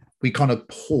 We kind of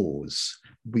pause,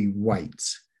 we wait.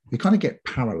 We kind of get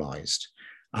paralyzed.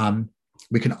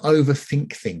 We can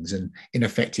overthink things, and in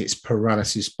effect, it's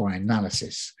paralysis by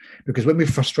analysis. Because when we're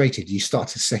frustrated, you start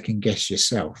to second guess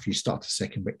yourself. You start to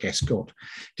second guess God.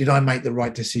 Did I make the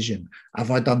right decision?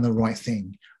 Have I done the right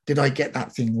thing? Did I get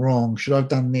that thing wrong? Should I have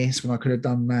done this when I could have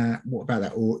done that? What about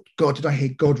that? Or God, did I hear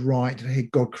God right? Did I hear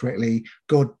God correctly?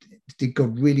 Did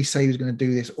God really say he was going to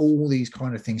do this? All these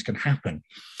kind of things can happen.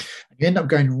 You end up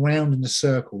going round in a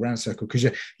circle, because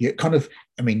you're kind of,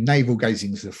 navel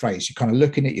gazing is the phrase. You're kind of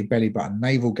looking at your belly button,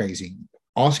 navel gazing,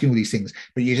 asking all these things,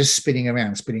 but you're just spinning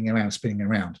around.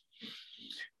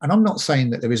 And I'm not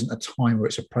saying that there isn't a time where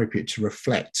it's appropriate to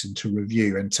reflect and to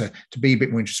review and to be a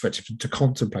bit more introspective, to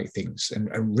contemplate things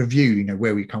and review,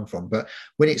 where we come from. But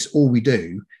when it's all we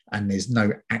do and there's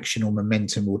no action or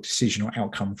momentum or decision or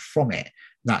outcome from it,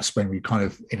 that's when we kind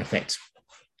of, in effect,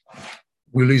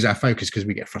 we lose our focus because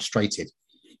we get frustrated.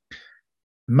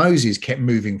 Moses kept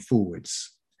moving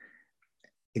forwards.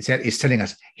 It's telling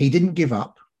us he didn't give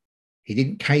up, he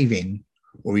didn't cave in,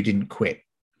 or he didn't quit.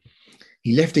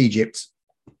 He left Egypt.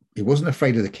 He wasn't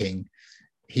afraid of the king.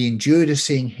 He endured as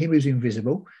seeing him who's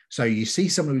invisible. So you see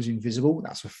someone who's invisible,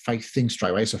 that's a faith thing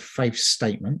straight away. It's a faith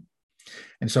statement.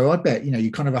 And so I bet,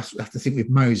 you kind of have to think with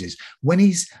Moses, when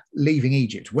he's leaving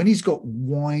Egypt, when he's got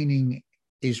whining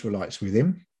Israelites with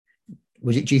him,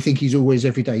 do you think he's always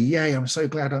every day, yay, I'm so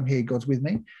glad I'm here, God's with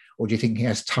me? Or do you think he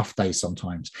has tough days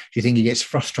sometimes? Do you think he gets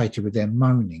frustrated with their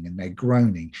moaning and their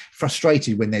groaning?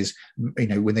 Frustrated when there's,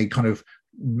 when they kind of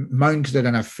moan because they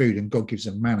don't have food and God gives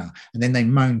them manna, and then they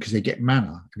moan because they get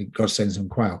manna and God sends them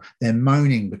quail. They're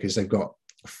moaning because they've got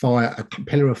fire, a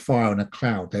pillar of fire and a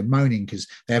cloud. They're moaning because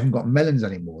they haven't got melons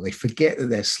anymore. They forget that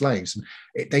they're slaves.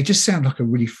 They just sound like a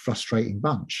really frustrating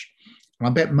bunch. And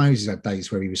I bet Moses had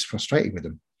days where he was frustrated with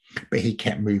them, but he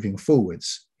kept moving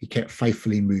forwards. He kept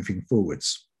faithfully moving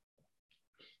forwards.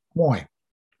 Why?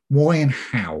 Why and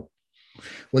how?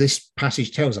 Well, this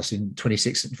passage tells us in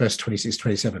verse 26,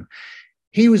 27,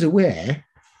 he was aware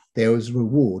there was a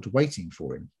reward waiting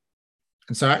for him.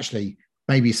 And so actually,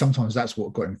 maybe sometimes that's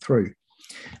what got him through.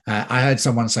 I heard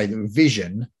someone say that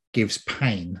vision gives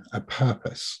pain a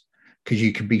purpose, because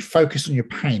you can be focused on your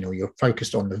pain or you're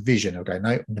focused on the vision of going,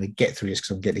 no, I'm going to get through this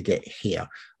because I'm going to get here.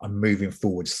 I'm moving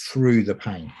forwards through the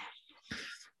pain.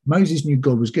 Moses knew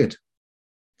God was good.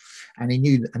 And he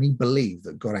knew and he believed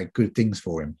that God had good things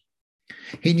for him.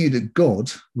 He knew that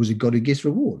God was a God who gives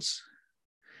rewards.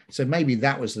 So maybe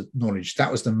that was the knowledge,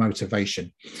 that was the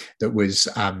motivation that was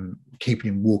keeping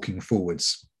him walking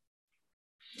forwards.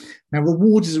 Now,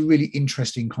 rewards is a really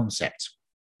interesting concept,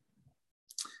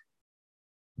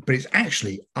 but it's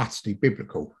actually utterly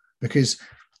biblical, because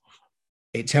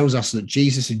it tells us that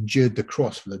Jesus endured the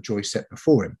cross for the joy set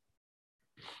before him.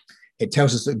 It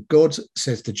tells us that God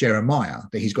says to Jeremiah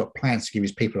that he's got plans to give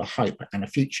his people a hope and a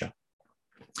future.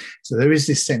 So there is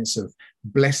this sense of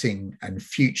blessing and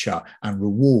future and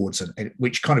rewards, and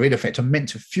which kind of in effect are meant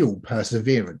to fuel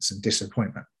perseverance and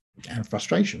disappointment and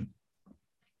frustration.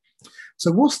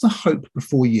 So what's the hope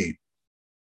before you?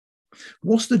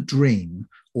 What's the dream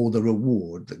or the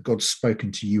reward that God's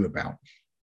spoken to you about?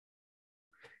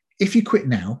 If you quit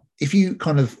now, if you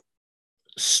kind of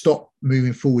stop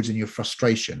moving forwards in your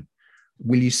frustration,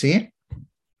 will you see it?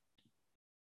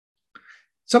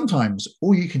 Sometimes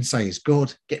all you can say is,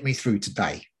 God, get me through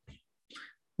today.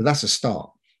 But that's a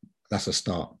start. That's a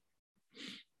start.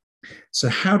 So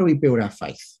how do we build our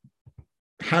faith?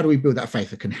 How do we build that faith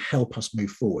that can help us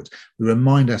move forward? We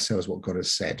remind ourselves what God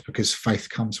has said, because faith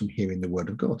comes from hearing the word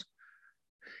of God.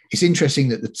 It's interesting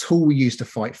that the tool we use to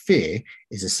fight fear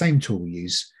is the same tool we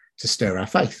use to stir our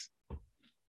faith.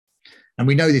 And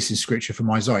we know this in scripture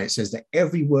from Isaiah. It says that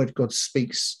every word God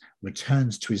speaks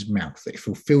returns to his mouth. It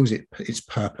fulfills its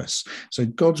purpose. So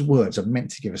God's words are meant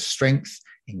to give us strength,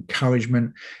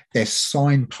 encouragement. They're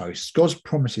signposts. God's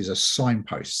promises are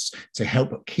signposts to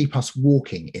help keep us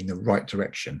walking in the right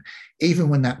direction, even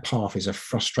when that path is a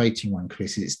frustrating one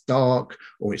because it's dark,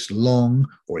 or it's long,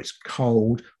 or it's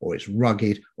cold, or it's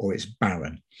rugged, or it's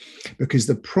barren. Because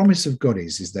the promise of God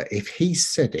is that if he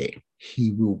said it,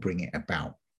 he will bring it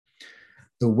about.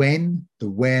 The when, the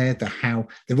where, the how,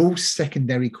 they're all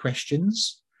secondary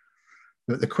questions,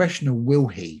 but the question of will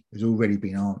he has already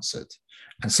been answered.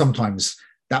 And sometimes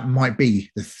that might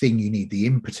be the thing you need, the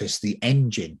impetus, the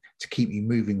engine to keep you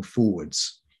moving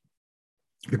forwards.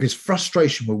 Because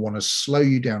frustration will want to slow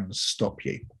you down and stop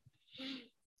you.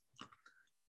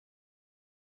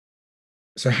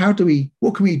 So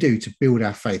what can we do to build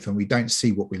our faith when we don't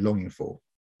see what we're longing for?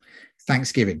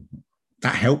 Thanksgiving,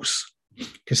 that helps.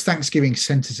 Because Thanksgiving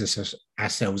centers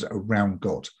ourselves around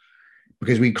God,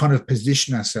 because we kind of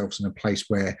position ourselves in a place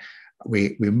where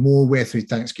we're more aware through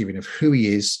Thanksgiving of who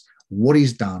he is, what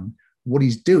he's done, what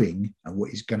he's doing, and what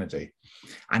he's going to do.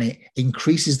 And it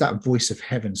increases that voice of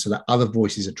heaven so that other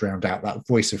voices are drowned out, that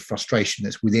voice of frustration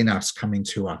that's within us coming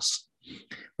to us,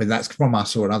 whether that's from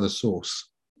us or another source.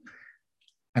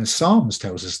 And Psalms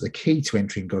tells us the key to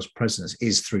entering God's presence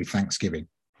is through thanksgiving.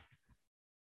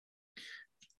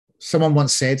 Someone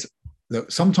once said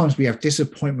that sometimes we have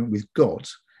disappointment with God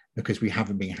because we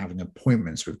haven't been having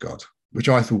appointments with God, which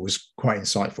I thought was quite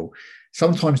insightful.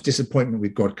 Sometimes disappointment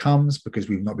with God comes because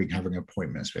we've not been having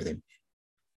appointments with him.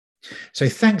 So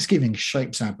Thanksgiving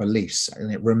shapes our beliefs,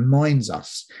 and it reminds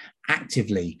us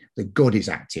actively that God is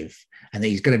active and that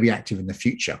he's going to be active in the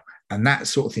future. And that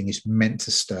sort of thing is meant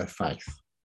to stir faith.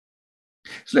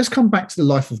 So let's come back to the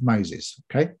life of Moses,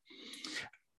 okay?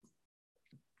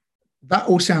 That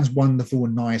all sounds wonderful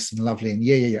and nice and lovely, and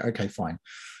yeah, okay, fine.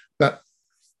 But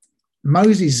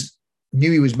Moses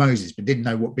knew he was Moses, but didn't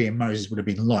know what being Moses would have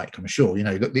been like, I'm sure. You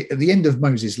know, at the end of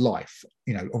Moses' life,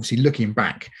 you know, obviously looking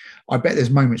back, I bet there's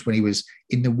moments when he was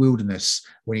in the wilderness,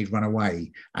 when he'd run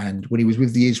away, and when he was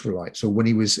with the Israelites, or when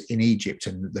he was in Egypt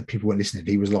and the people weren't listening,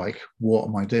 he was like, what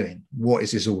am I doing? What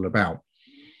is this all about?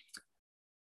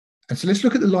 And so let's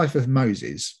look at the life of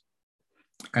Moses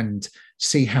and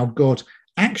see how God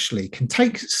actually can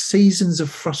take seasons of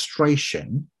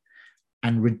frustration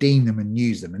and redeem them and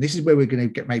use them. And this is where we're going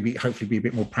to get maybe hopefully be a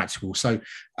bit more practical. So,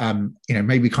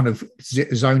 maybe kind of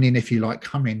zone in, if you like,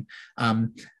 come in,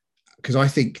 because I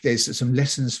think there's some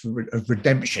lessons of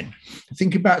redemption.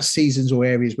 Think about seasons or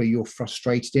areas where you're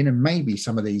frustrated in, and maybe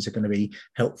some of these are going to be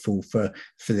helpful for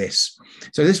this.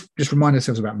 So let's just remind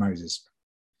ourselves about Moses.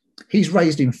 He's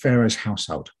raised in Pharaoh's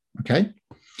household, okay?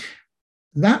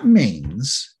 That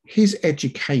means his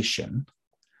education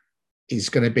is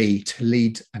going to be to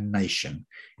lead a nation.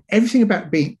 Everything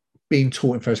about being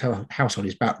taught in Pharaoh's household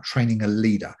is about training a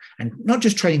leader, and not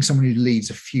just training someone who leads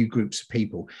a few groups of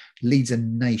people, leads a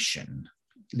nation,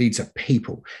 leads a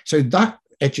people. So that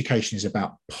education is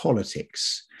about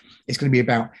politics. It's going to be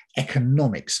about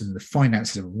economics and the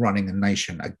finances of running a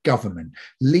nation, a government,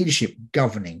 leadership,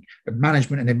 governing,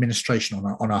 management and administration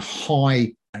on a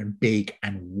high and big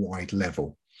and wide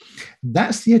level.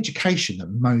 That's the education that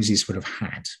Moses would have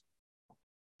had.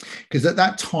 Because at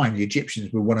that time, the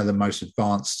Egyptians were one of the most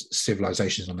advanced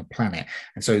civilizations on the planet.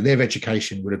 And so their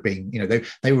education would have been,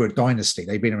 they were a dynasty.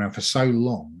 They've been around for so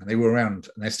long, and they were around,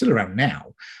 and they're still around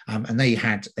now. And they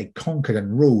conquered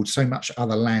and ruled so much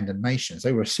other land and nations.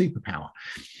 They were a superpower.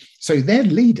 So their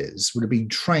leaders would have been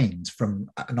trained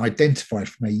and identified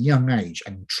from a young age,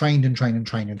 and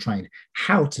trained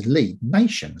how to lead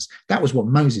nations. That was what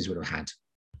Moses would have had.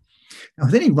 Now,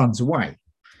 then he runs away.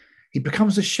 He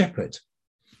becomes a shepherd.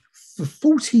 For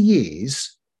 40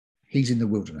 years, he's in the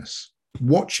wilderness,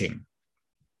 watching,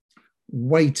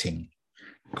 waiting,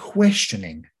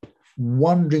 questioning,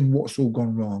 wondering what's all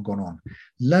gone wrong and gone on,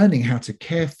 learning how to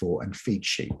care for and feed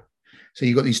sheep. So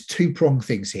you've got these two-pronged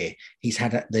things here. He's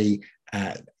had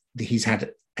he's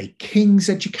had a king's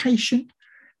education,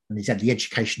 and he's had the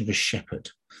education of a shepherd.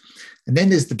 And then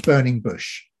there's the burning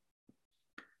bush.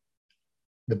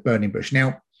 The burning bush.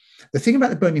 Now, the thing about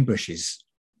the burning bush is,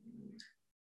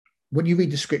 when you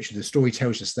read the scripture, the story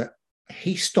tells us that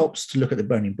he stops to look at the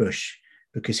burning bush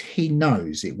because he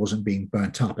knows it wasn't being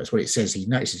burnt up. That's what it says. He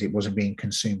notices it wasn't being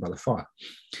consumed by the fire.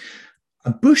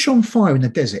 A bush on fire in the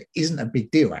desert isn't a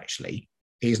big deal, actually.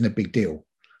 It isn't a big deal.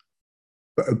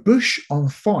 But a bush on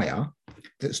fire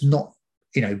that's not,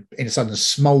 in a sudden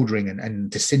smouldering and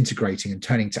disintegrating and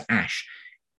turning to ash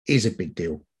is a big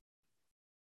deal.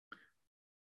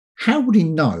 How would he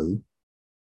know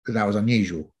that that was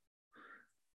unusual?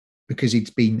 Because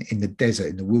he'd been in the desert,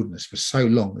 in the wilderness for so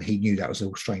long that he knew that was a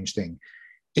strange thing.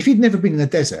 If he'd never been in the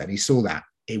desert and he saw that,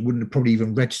 it wouldn't have probably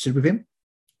even registered with him.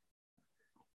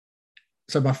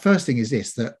 So my first thing is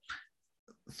this, that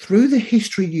through the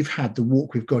history you've had, the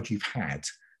walk with God you've had,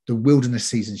 the wilderness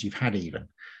seasons you've had even,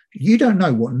 you don't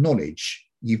know what knowledge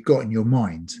you've got in your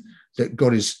mind that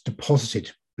God has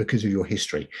deposited because of your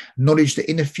history. Knowledge that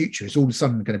in the future is all of a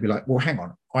sudden going to be like, well, hang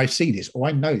on, I see this, or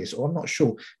I know this, or I'm not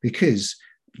sure, because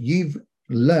you've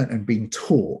learned and been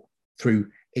taught through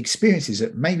experiences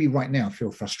that maybe right now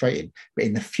feel frustrating, but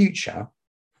in the future,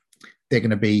 they're going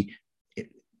to be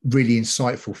really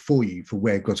insightful for you for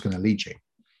where God's going to lead you.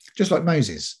 Just like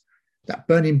Moses, that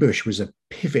burning bush was a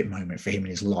pivot moment for him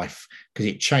in his life because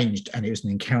it changed, and it was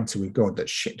an encounter with God that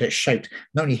shaped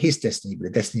not only his destiny, but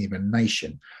the destiny of a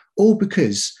nation, all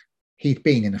because he'd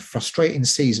been in a frustrating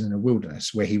season in the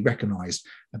wilderness where he recognized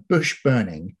a bush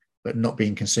burning but not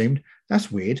being consumed.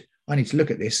 That's weird. I need to look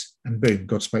at this. And boom,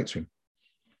 God spoke to him.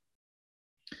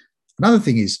 Another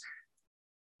thing is,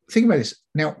 think about this.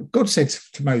 Now, God said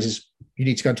to Moses, you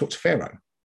need to go and talk to Pharaoh.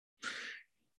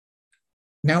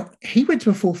 Now, he went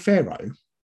before Pharaoh.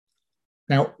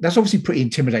 Now, that's obviously pretty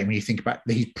intimidating when you think about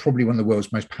that. He's probably one of the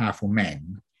world's most powerful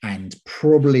men, and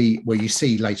probably, where you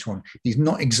see later on, he's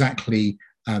not exactly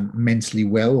mentally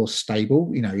well or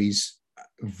stable. He's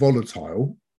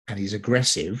volatile and he's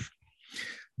aggressive.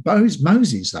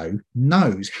 Moses, though,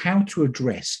 knows how to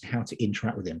address, how to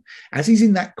interact with him. As he's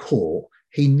in that court,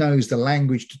 he knows the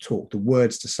language to talk, the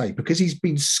words to say, because he's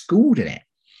been schooled in it.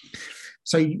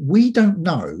 So we don't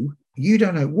know, you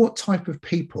don't know what type of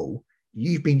people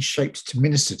you've been shaped to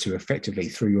minister to effectively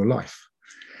through your life.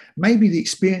 Maybe the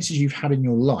experiences you've had in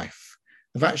your life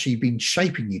have actually been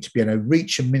shaping you to be able to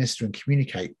reach and minister and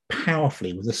communicate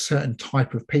powerfully with a certain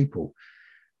type of people.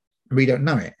 We don't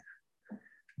know it.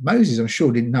 Moses, I'm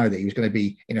sure, didn't know that he was going to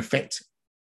be, in effect,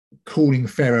 calling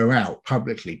Pharaoh out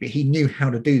publicly, but he knew how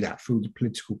to do that through the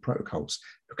political protocols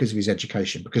because of his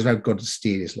education, because of how God had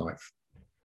steered his life.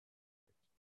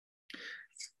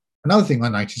 Another thing I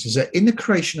noticed is that in the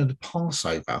creation of the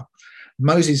Passover,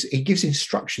 Moses, he gives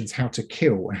instructions how to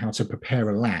kill and how to prepare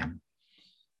a lamb.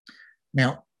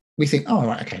 Now, we think, oh,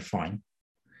 right, okay, fine.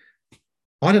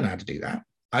 I don't know how to do that.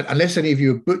 Unless any of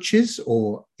you are butchers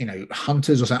or,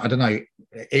 hunters or something, I don't know.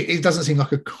 It doesn't seem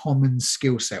like a common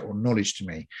skill set or knowledge to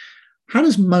me. How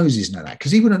does Moses know that?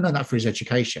 Because he wouldn't know that for his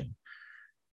education.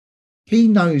 He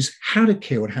knows how to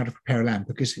kill and how to prepare a lamb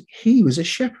because he was a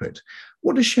shepherd.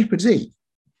 What do shepherds eat?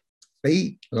 They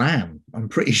eat lamb. I'm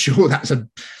pretty sure that's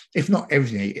if not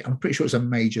everything, I'm pretty sure it's a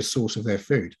major source of their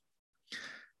food.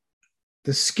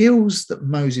 The skills that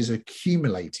Moses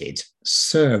accumulated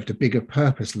served a bigger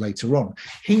purpose later on.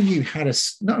 He knew how to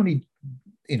not only,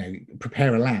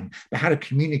 prepare a lamb, but how to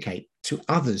communicate to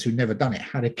others who'd never done it,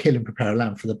 how to kill and prepare a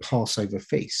lamb for the Passover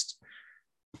feast.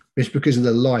 It's because of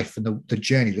the life and the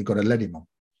journey that God had led him on.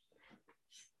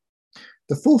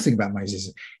 The fourth thing about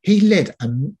Moses, he led,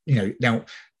 now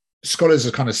scholars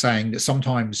are kind of saying that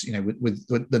sometimes,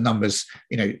 with the numbers,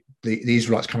 the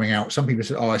Israelites coming out, some people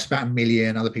said, oh, it's about 1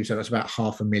 million. Other people said it's about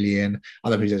 500,000.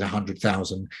 Other people said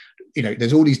 100,000.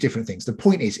 There's all these different things. The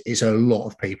point is, it's a lot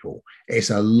of people. It's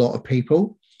a lot of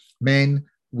people, men,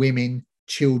 women,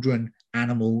 children,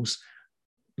 animals,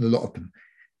 a lot of them,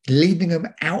 leading them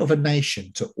out of a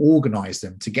nation to organize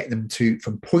them, to get them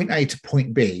from point A to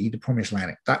point B, the promised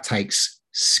land. That takes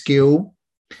skill.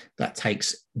 That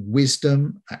takes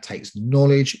wisdom, that takes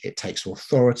knowledge, it takes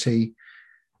authority.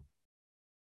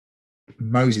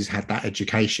 Moses had that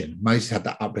education. Moses had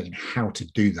that upbringing, how to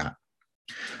do that.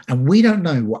 And we don't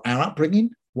know what our upbringing,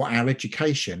 what our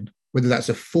education, whether that's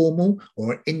a formal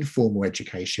or an informal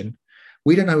education,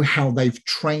 we don't know how they've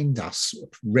trained us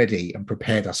ready and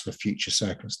prepared us for future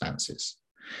circumstances.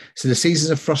 So the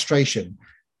seasons of frustration,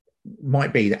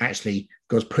 might be that actually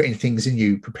God's putting things in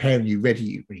you, preparing you,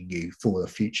 readying you for the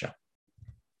future.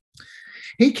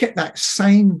 He kept that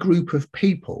same group of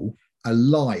people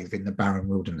alive in the barren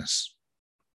wilderness.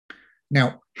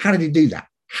 Now, how did he do that?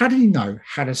 How did he know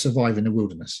how to survive in the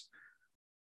wilderness?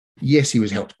 Yes, he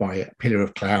was helped by a pillar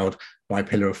of cloud, by a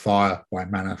pillar of fire, by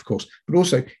manna, of course, but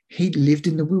also he'd lived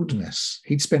in the wilderness.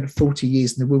 He'd spent 40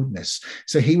 years in the wilderness.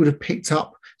 So he would have picked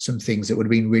up some things that would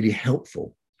have been really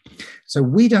helpful. So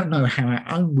we don't know how our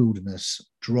own wilderness,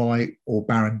 dry or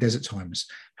barren desert times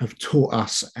have taught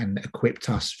us and equipped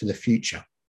us for the future.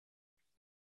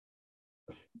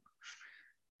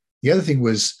 The other thing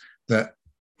was that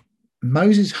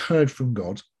Moses heard from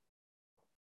God,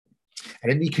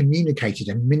 and then he communicated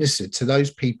and ministered to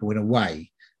those people in a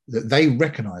way that they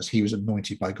recognized he was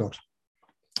anointed by God.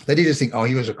 They didn't just think, oh,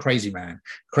 he was a crazy man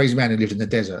who lived in the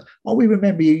desert. Oh, we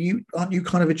remember you. Aren't you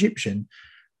kind of Egyptian?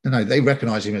 No, they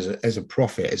recognize him as a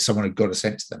prophet, as someone who God has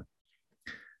sent to them.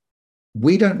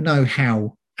 We don't know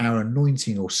how our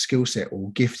anointing or skill set or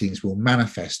giftings will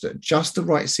manifest at just the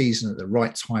right season, at the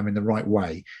right time, in the right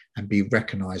way, and be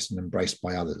recognized and embraced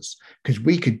by others. Because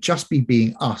we could just be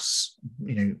being us,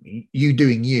 you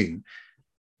doing you,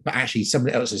 but actually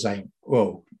somebody else is saying,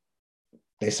 well,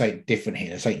 there's something different here,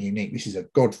 there's something unique. This is a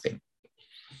God thing.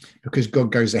 Because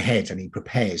God goes ahead and he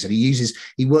prepares and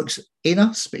he works in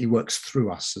us, but he works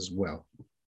through us as well.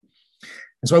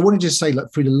 And so I want to just say,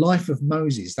 through the life of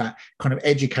Moses, that kind of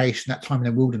education, that time in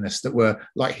the wilderness that were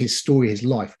like his story, his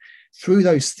life, through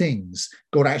those things,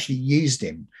 God actually used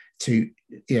him to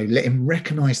let him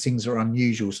recognize things that are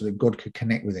unusual so that God could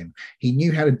connect with him. He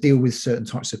knew how to deal with certain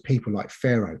types of people like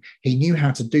Pharaoh. He knew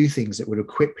how to do things that would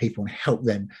equip people and help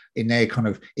them in their kind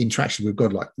of interaction with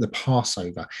God, like the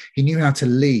Passover. He knew how to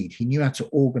lead. He knew how to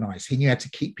organize. He knew how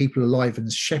to keep people alive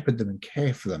and shepherd them and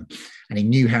care for them. And he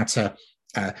knew how to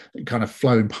kind of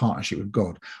flow in partnership with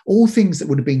God. All things that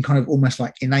would have been kind of almost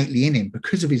like innately in him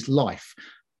because of his life.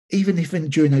 Even if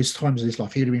during those times of his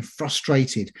life, he would have been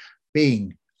frustrated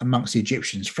being amongst the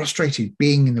Egyptians, frustrated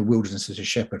being in the wilderness as a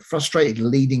shepherd, frustrated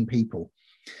leading people.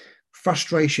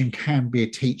 Frustration can be a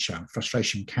teacher.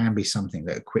 Frustration can be something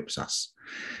that equips us.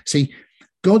 See,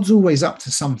 God's always up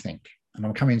to something, and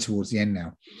I'm coming towards the end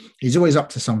now. He's always up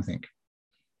to something.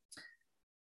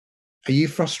 Are you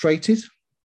frustrated?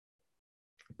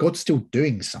 God's still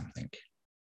doing something.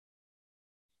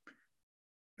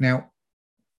 Now,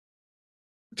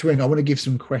 to end, I want to give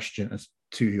some questions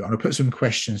to you. I'm going to put some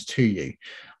questions to you.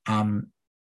 Some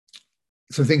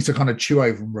things to kind of chew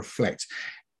over and reflect.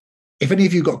 If any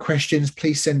of you got questions,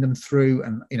 please send them through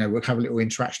and, we'll have a little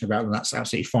interaction about them. That's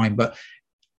absolutely fine. But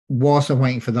whilst I'm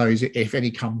waiting for those, if any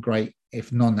come, great.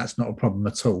 If none, that's not a problem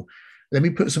at all. Let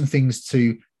me put some things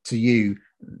to you,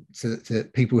 to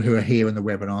people who are here in the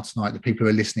webinar tonight, the people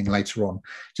who are listening later on,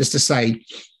 just to say,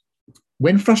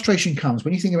 when frustration comes,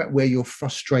 when you think about where you're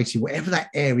frustrated, whatever that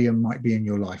area might be in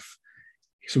your life,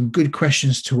 some good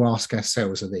questions to ask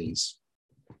ourselves are these.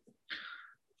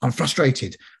 I'm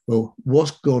frustrated. Well,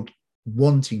 what's God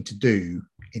wanting to do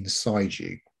inside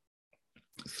you,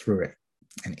 through it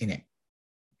and in it?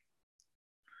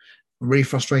 I'm really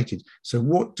frustrated. So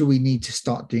what do we need to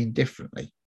start doing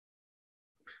differently?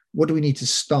 What do we need to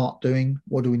start doing?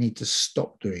 What do we need to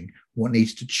stop doing? What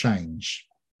needs to change?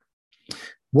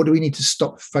 What do we need to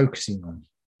stop focusing on?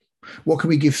 What can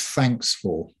we give thanks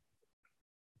for?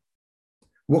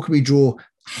 What can we draw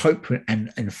hope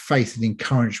and faith and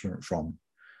encouragement from?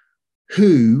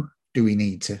 Who do we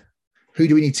need to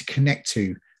connect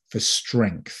to for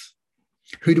strength?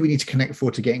 Who do we need to connect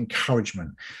for to get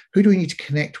encouragement? Who do we need to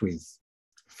connect with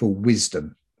for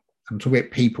wisdom? I'm talking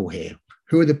about people here.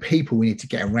 Who are the people we need to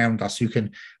get around us who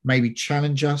can maybe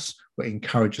challenge us but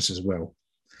encourage us as well?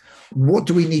 What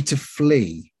do we need to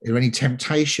flee? Are there any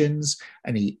temptations,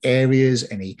 any areas,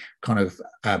 any kind of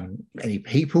any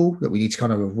people that we need to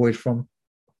kind of avoid from?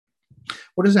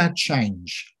 What does our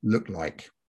change look like?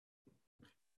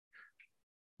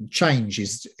 Change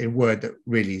is a word that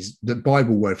really is, the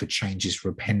Bible word for change is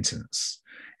repentance.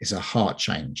 It's a heart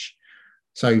change.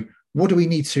 So what do we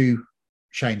need to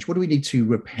change? What do we need to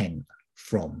repent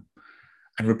from?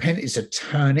 And repent is a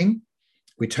turning.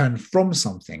 We turn from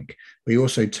something. We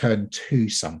also turn to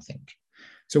something.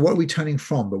 So what are we turning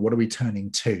from, but what are we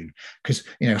turning to? Because,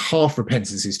 half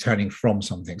repentance is turning from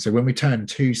something. So when we turn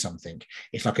to something,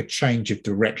 it's like a change of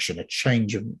direction, a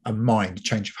change of mind, a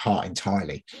change of heart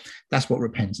entirely. That's what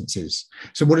repentance is.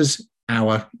 So what does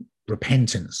our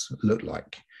repentance look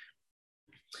like?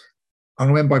 I'm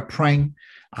going to end by praying.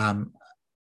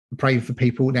 pray for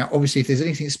people. Now, obviously, if there's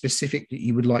anything specific that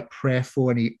you would like prayer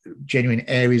for, any genuine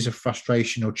areas of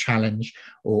frustration or challenge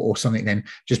or something, then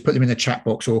just put them in the chat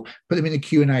box or put them in the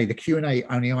Q&A. The Q&A,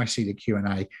 only I see the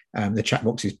Q&A. The chat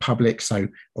box is public, so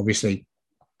obviously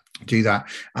do that.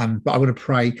 But I want to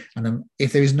pray, and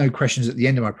if there is no questions at the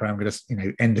end of my prayer, I'm going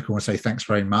to end the call and say thanks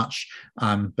very much.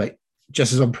 But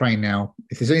just as I'm praying now,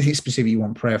 if there's anything specific you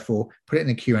want prayer for, put it in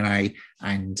the Q&A,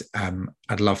 and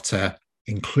I'd love to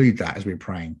include that as we're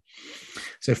praying.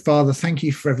 So, Father, thank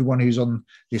you for everyone who's on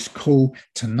this call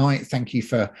tonight. Thank you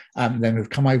for them who've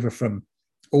come over from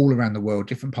all around the world,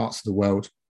 different parts of the world.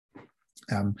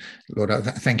 Lord,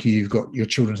 thank you. You've got your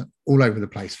children all over the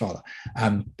place, Father.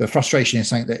 The frustration is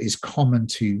something that is common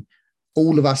to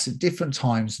all of us at different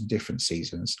times and different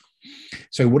seasons.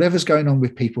 So whatever's going on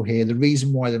with people here, the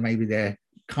reason why they're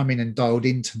coming and dialed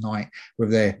in tonight,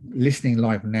 whether they're listening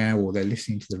live now or they're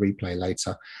listening to the replay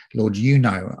later, Lord,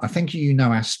 I thank you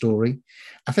know our story.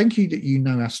 I thank you that you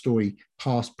know our story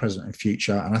past, present and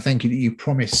future. And I thank you that you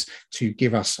promise to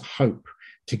give us hope,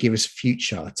 to give us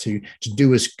future, to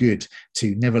do us good,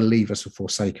 to never leave us or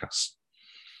forsake us.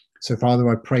 So, Father,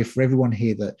 I pray for everyone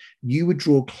here that you would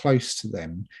draw close to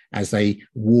them as they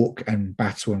walk and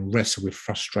battle and wrestle with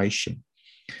frustration.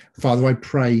 Father, I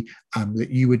pray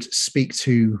that you would speak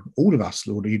to all of us,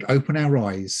 Lord. You'd open our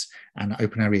eyes and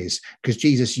open our ears, because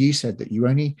Jesus, you said that you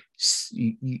only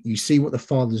you see what the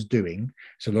Father's doing.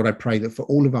 So, Lord, I pray that for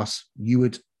all of us, you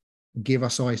would give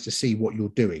us eyes to see what you're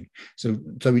doing. So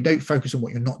we don't focus on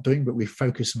what you're not doing, but we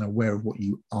focus and aware of what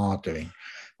you are doing.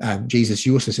 Jesus,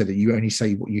 you also said that you only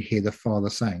say what you hear the Father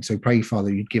saying. So pray,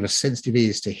 Father, you'd give us sensitive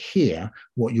ears to hear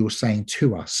what you're saying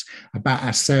to us about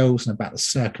ourselves and about the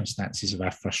circumstances of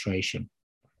our frustration.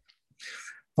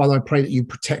 Father, I pray that you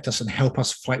protect us and help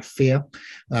us fight fear.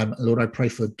 Lord, I pray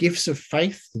for gifts of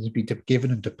faith that would be given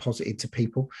and deposited to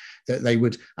people, that they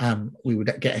would, we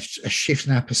would get a shift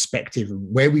in our perspective,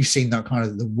 and where we've seen that kind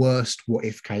of the worst what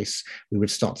if case, we would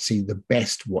start to see the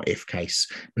best what if case,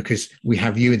 because we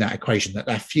have you in that equation, that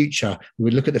our future, we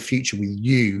would look at the future with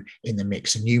you in the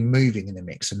mix and you moving in the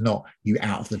mix and not you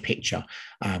out of the picture.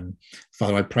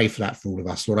 Father, I pray for that for all of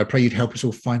us. Lord, I pray you'd help us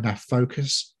all find our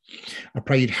focus. I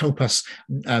pray you'd help us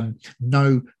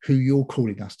know who you're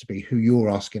calling us to be, who you're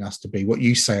asking us to be, what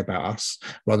you say about us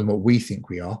rather than what we think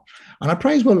we are. And I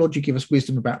pray as well, Lord, you give us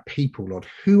wisdom about people, Lord.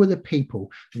 Who are the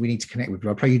people that we need to connect with?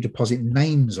 Lord, I pray you deposit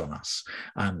names on us,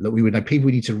 that we would know people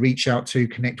we need to reach out to,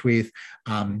 connect with.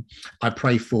 I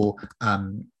pray for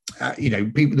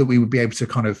people that we would be able to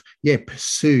kind of,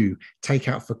 pursue, take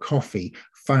out for coffee,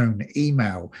 phone,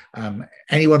 email,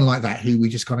 anyone like that who we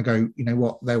just kind of go, you know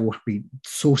what, there will be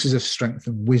sources of strength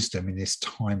and wisdom in this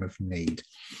time of need.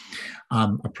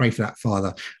 I pray for that,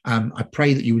 Father. I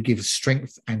pray that you would give us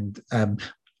strength and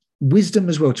wisdom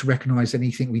as well to recognize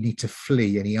anything we need to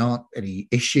flee, any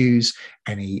issues,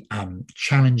 any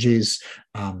challenges,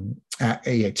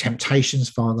 temptations,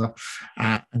 Father.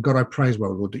 And God, I pray as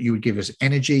well, Lord, that you would give us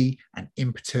energy and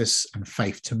impetus and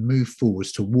faith to move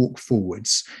forwards, to walk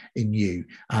forwards in you.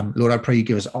 Lord, I pray you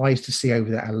give us eyes to see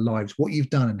over our lives, what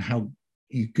you've done and how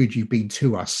good you've been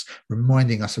to us,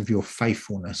 reminding us of your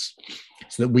faithfulness,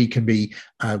 so that we can be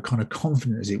kind of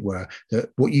confident, as it were, that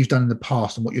what you've done in the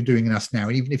past and what you're doing in us now,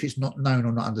 and even if it's not known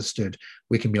or not understood,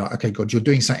 we can be like, okay, God, you're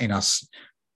doing something in us.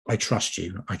 I trust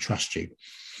you. I trust you.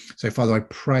 So, Father, I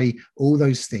pray all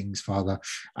those things, Father,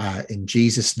 in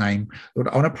Jesus' name. Lord,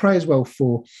 I want to pray as well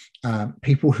for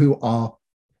people who are,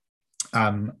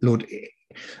 Lord,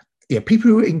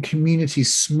 people who are in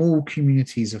communities, small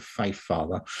communities of faith,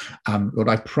 Father. Lord,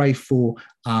 I pray for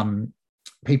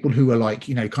people who are like,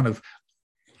 kind of,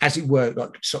 as it were,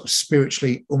 like sort of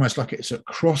spiritually, almost like it's at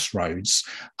crossroads,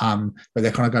 but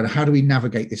they're kind of going, how do we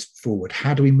navigate this forward?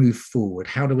 How do we move forward?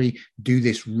 How do we do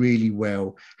this really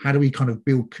well? How do we kind of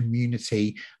build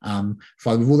community?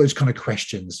 Father, with all those kind of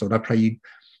questions, Lord, I pray you,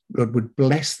 Lord, would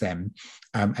bless them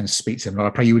and speak to them. Lord,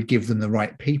 I pray you would give them the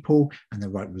right people and the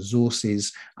right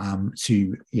resources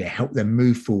to help them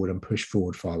move forward and push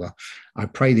forward, Father. I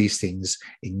pray these things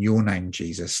in your name,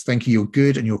 Jesus. Thank you. You're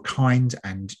good and you're kind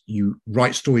and you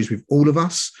write stories with all of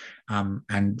us,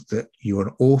 and that you're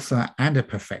an author and a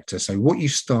perfecter. So what you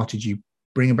started, you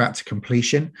bring about to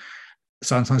completion.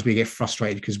 Sometimes we get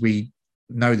frustrated because we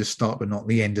know the start but not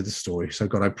the end of the story. So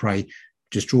God, I pray,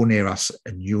 just draw near us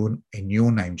in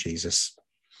your name, Jesus.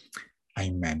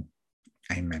 Amen.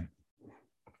 Amen.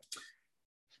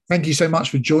 Thank you so much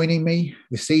for joining me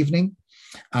this evening.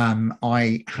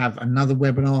 I have another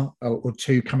webinar or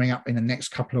two coming up in the next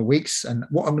couple of weeks. And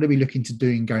what I'm going to be looking to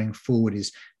doing going forward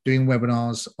is doing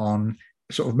webinars on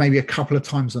sort of maybe a couple of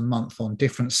times a month on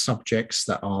different subjects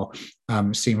that are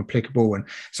seem applicable. And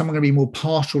some are going to be more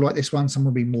pastoral like this one, some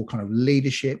will be more kind of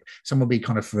leadership, some will be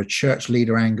kind of for a church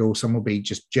leader angle, some will be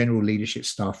just general leadership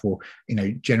stuff, or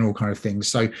general kind of things.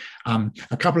 So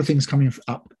a couple of things coming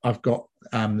up I've got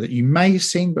that you may have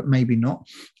seen but maybe not.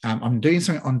 I'm doing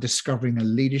something on discovering a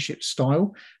leadership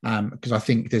style, because I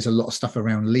think there's a lot of stuff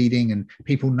around leading and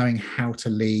people knowing how to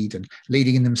lead and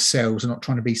leading in themselves and not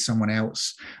trying to be someone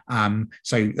else.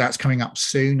 So that's coming up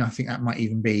soon. I think that might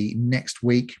even be next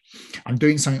week. I'm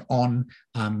doing something on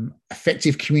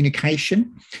effective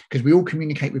communication, because we all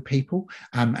communicate with people.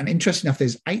 And interesting enough,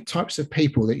 there's 8 types of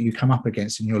people that you come up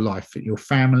against in your life, in your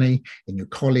family, in your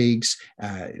colleagues,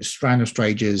 random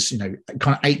strangers,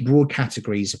 kind of 8 broad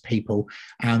categories of people.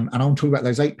 And I'm talking about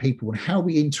those 8 people and how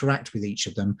we interact with each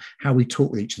of them, how we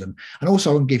talk with each of them. And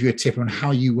also I'll give you a tip on how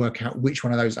you work out which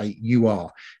one of those 8 you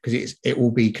are, because it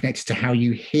will be connected to how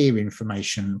you hear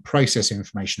information, process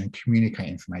information, and communicate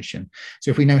information. So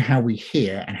if we know how we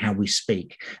hear and how we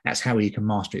speak, that's how you can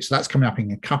master it. So that's coming up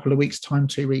in a couple of weeks' time,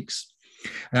 2 weeks.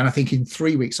 And I think in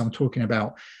 3 weeks, I'm talking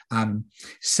about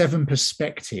 7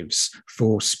 perspectives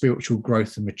for spiritual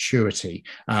growth and maturity,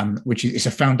 which is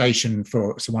a foundation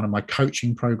for one of my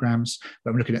coaching programs.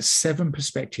 But I'm looking at 7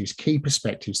 perspectives, key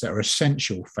perspectives that are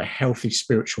essential for healthy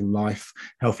spiritual life,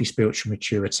 healthy spiritual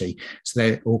maturity. So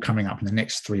they're all coming up in the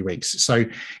next 3 weeks. So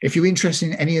if you're interested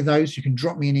in any of those, you can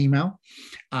drop me an email.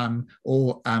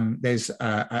 Or there's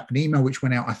an email which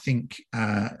went out, I think,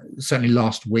 certainly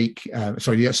last week,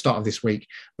 the start of this week,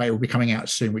 but it will be coming out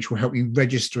soon, which will help you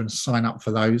register and sign up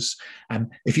for those.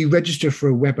 If you register for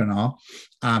a webinar,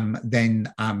 then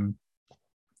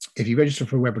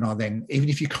even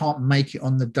if you can't make it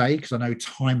on the day, because I know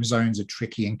time zones are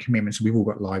tricky and commitments, we've all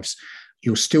got lives,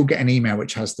 you'll still get an email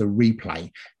which has the replay,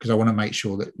 because I want to make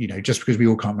sure that, just because we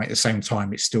all can't make the same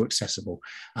time, it's still accessible.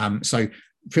 So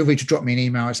feel free to drop me an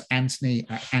email. It's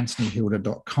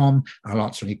anthony@anthonyhilder.com. I'll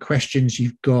answer any questions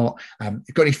you've got. If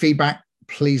you've got any feedback,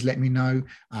 please let me know.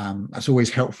 That's always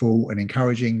helpful and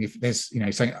encouraging. If there's,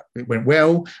 something that went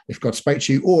well, if God spoke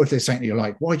to you, or if there's something that you're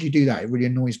like, why did you do that? It really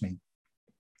annoys me.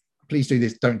 Please do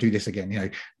this. Don't do this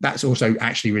again. That's also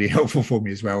actually really helpful for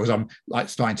me as well, as I'm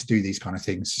starting to do these kind of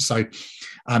things. So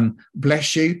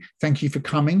bless you. Thank you for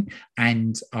coming.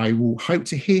 And I will hope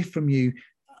to hear from you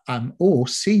or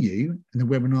see you in the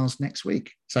webinars next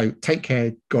week. So take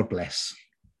care. God bless.